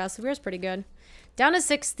Subira. Subira's pretty good. Down to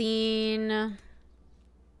 16.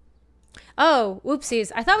 Oh,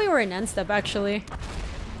 whoopsies. I thought we were in end step, actually.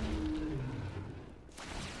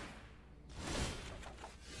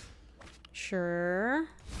 Sure.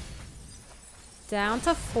 Down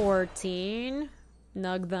to 14.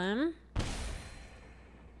 Nug them.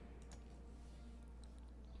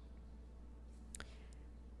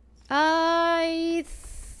 I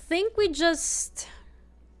think we just...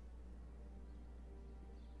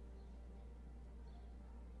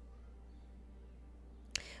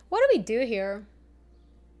 What do we do here?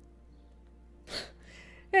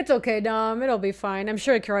 It's okay, Dom. It'll be fine. I'm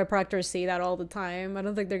sure chiropractors see that all the time. I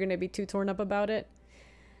don't think they're going to be too torn up about it.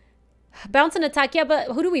 Bounce and attack. Yeah, but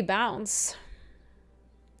who do we bounce?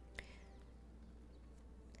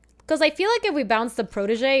 Because I feel like if we bounce the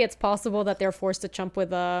protege, it's possible that they're forced to chump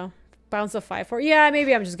with a bounce of 5-4. Yeah,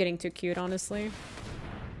 maybe I'm just getting too cute, honestly.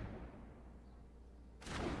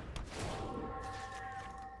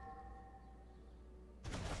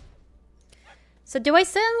 So do I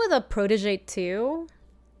send with a protege too?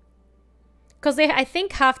 Because they, I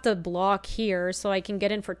think, have to block here so I can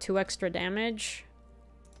get in for 2 extra damage.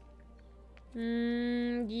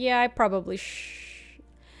 Yeah, I probably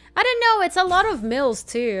I don't know, it's a lot of mills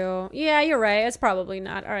too. Yeah, you're right, it's probably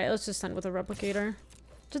not. Alright, let's just send with a replicator.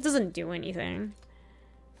 Just doesn't do anything.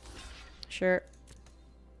 Sure.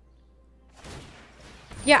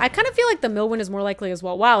 Yeah, I kind of feel like the mill win is more likely as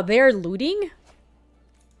well. Wow, they're looting?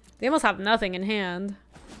 They almost have nothing in hand.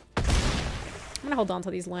 I'm gonna hold on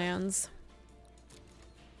to these lands.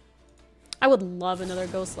 I would love another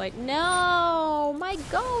ghost light. No, my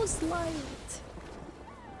ghost light.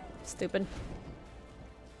 Stupid.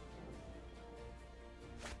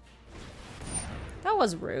 That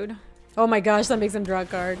was rude. Oh my gosh, that makes them draw a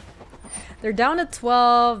card. They're down to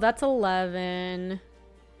 12. That's 11.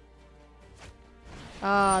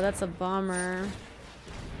 Ah, oh, that's a bummer.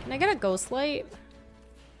 Can I get a ghost light?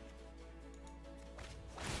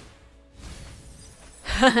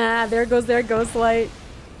 Haha, there goes their ghost light.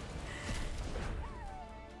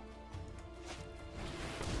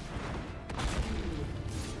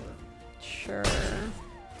 Sure.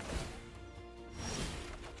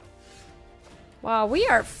 Wow, we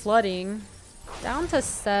are flooding. Down to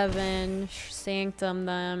 7. Sanctum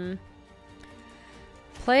them.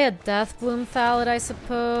 Play a Deathbloom Thallid, I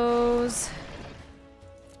suppose.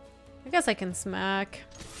 I guess I can smack.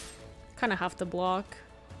 Kind of have to block.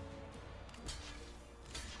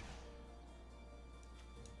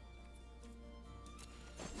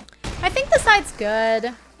 I think the side's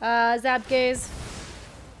good. Zap Gaze.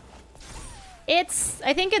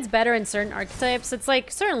 I think it's better in certain archetypes. It's like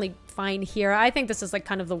certainly fine here. I think this is like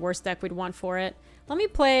kind of the worst deck we'd want for it. Let me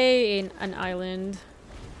play an island.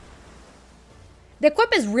 The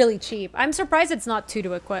equip is really cheap. I'm surprised it's not 2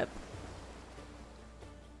 to equip.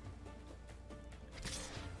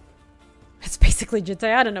 It's basically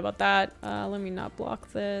Jitte. I don't know about that. Let me not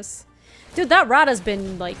block this. Dude, that rat has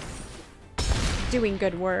been like doing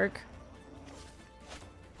good work.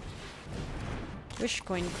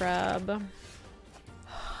 Wishcoin Crab.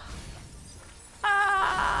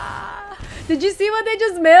 Ah! Did you see what they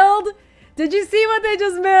just milled? Did you see what they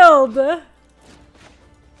just milled?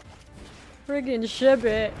 Friggin' ship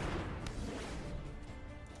it.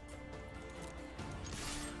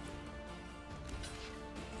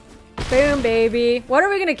 Boom, baby. What are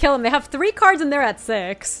we gonna kill them? They have 3 cards and they're at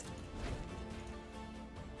 6.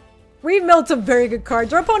 We've milled some very good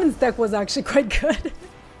cards. Our opponent's deck was actually quite good.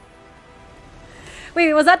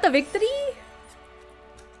 Wait, was that the victory?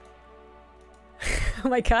 Oh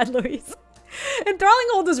my god, Luis. Enthralling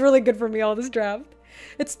Hold is really good for me all this draft.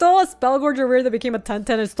 It stole a Spellgorger rare that became a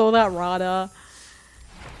 10/10. It stole that Rada.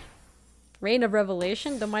 Reign of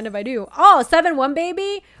Revelation? Don't mind if I do. Oh, 7-1,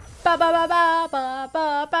 baby! Ba ba ba ba ba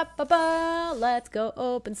ba ba ba ba. Let's go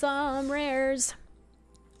open some rares.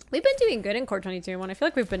 We've been doing good in Core 22-1. I feel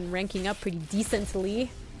like we've been ranking up pretty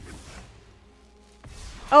decently.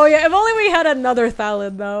 Oh yeah, if only we had another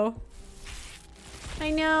Thallid though. I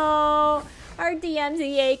know. Our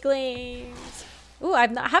DMCA claims. Ooh, I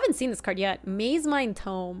haven't seen this card yet. Maze Mine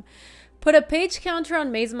Tome. Put a page counter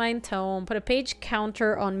on Maze Mine Tome. Put a page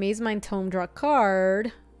counter on Maze Mine Tome. Draw a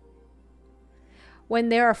card. When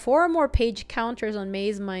there are 4 or more page counters on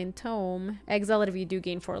Maze Mine Tome, exile it if you do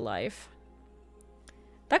gain 4 life.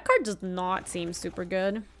 That card does not seem super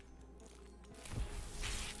good.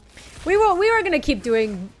 We were gonna keep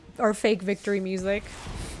doing our fake victory music.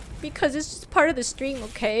 Because it's just part of the stream,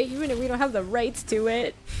 okay? Even if we don't have the rights to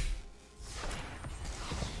it.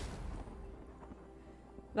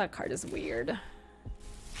 That card is weird.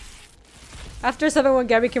 After 7-1,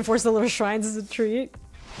 Gaby can force the little shrines as a treat.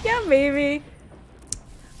 Yeah, maybe.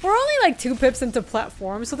 We're only like 2 pips into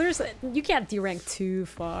platform, so you can't derank too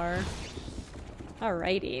far.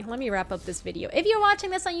 Alrighty, let me wrap up this video. If you're watching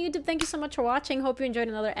this on YouTube, thank you so much for watching. Hope you enjoyed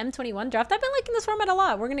another M21 draft. I've been liking this format a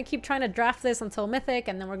lot. We're going to keep trying to draft this until Mythic,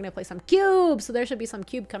 and then we're going to play some Cube. So there should be some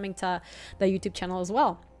Cube coming to the YouTube channel as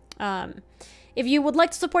well. If you would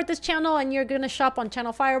like to support this channel and you're going to shop on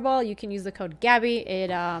Channel Fireball, you can use the code Gaby.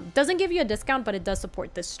 It doesn't give you a discount, but it does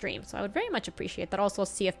support this stream. So I would very much appreciate that. Also,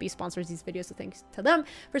 CFB sponsors these videos, so thanks to them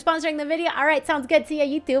for sponsoring the video. All right, sounds good. See ya,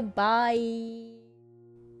 YouTube. Bye.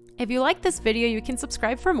 If you like this video, you can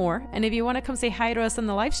subscribe for more. And if you want to come say hi to us on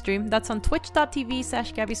the live stream, that's on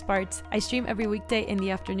twitch.tv/GabySpartz. I stream every weekday in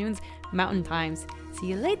the afternoons, Mountain Times. See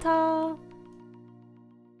you later.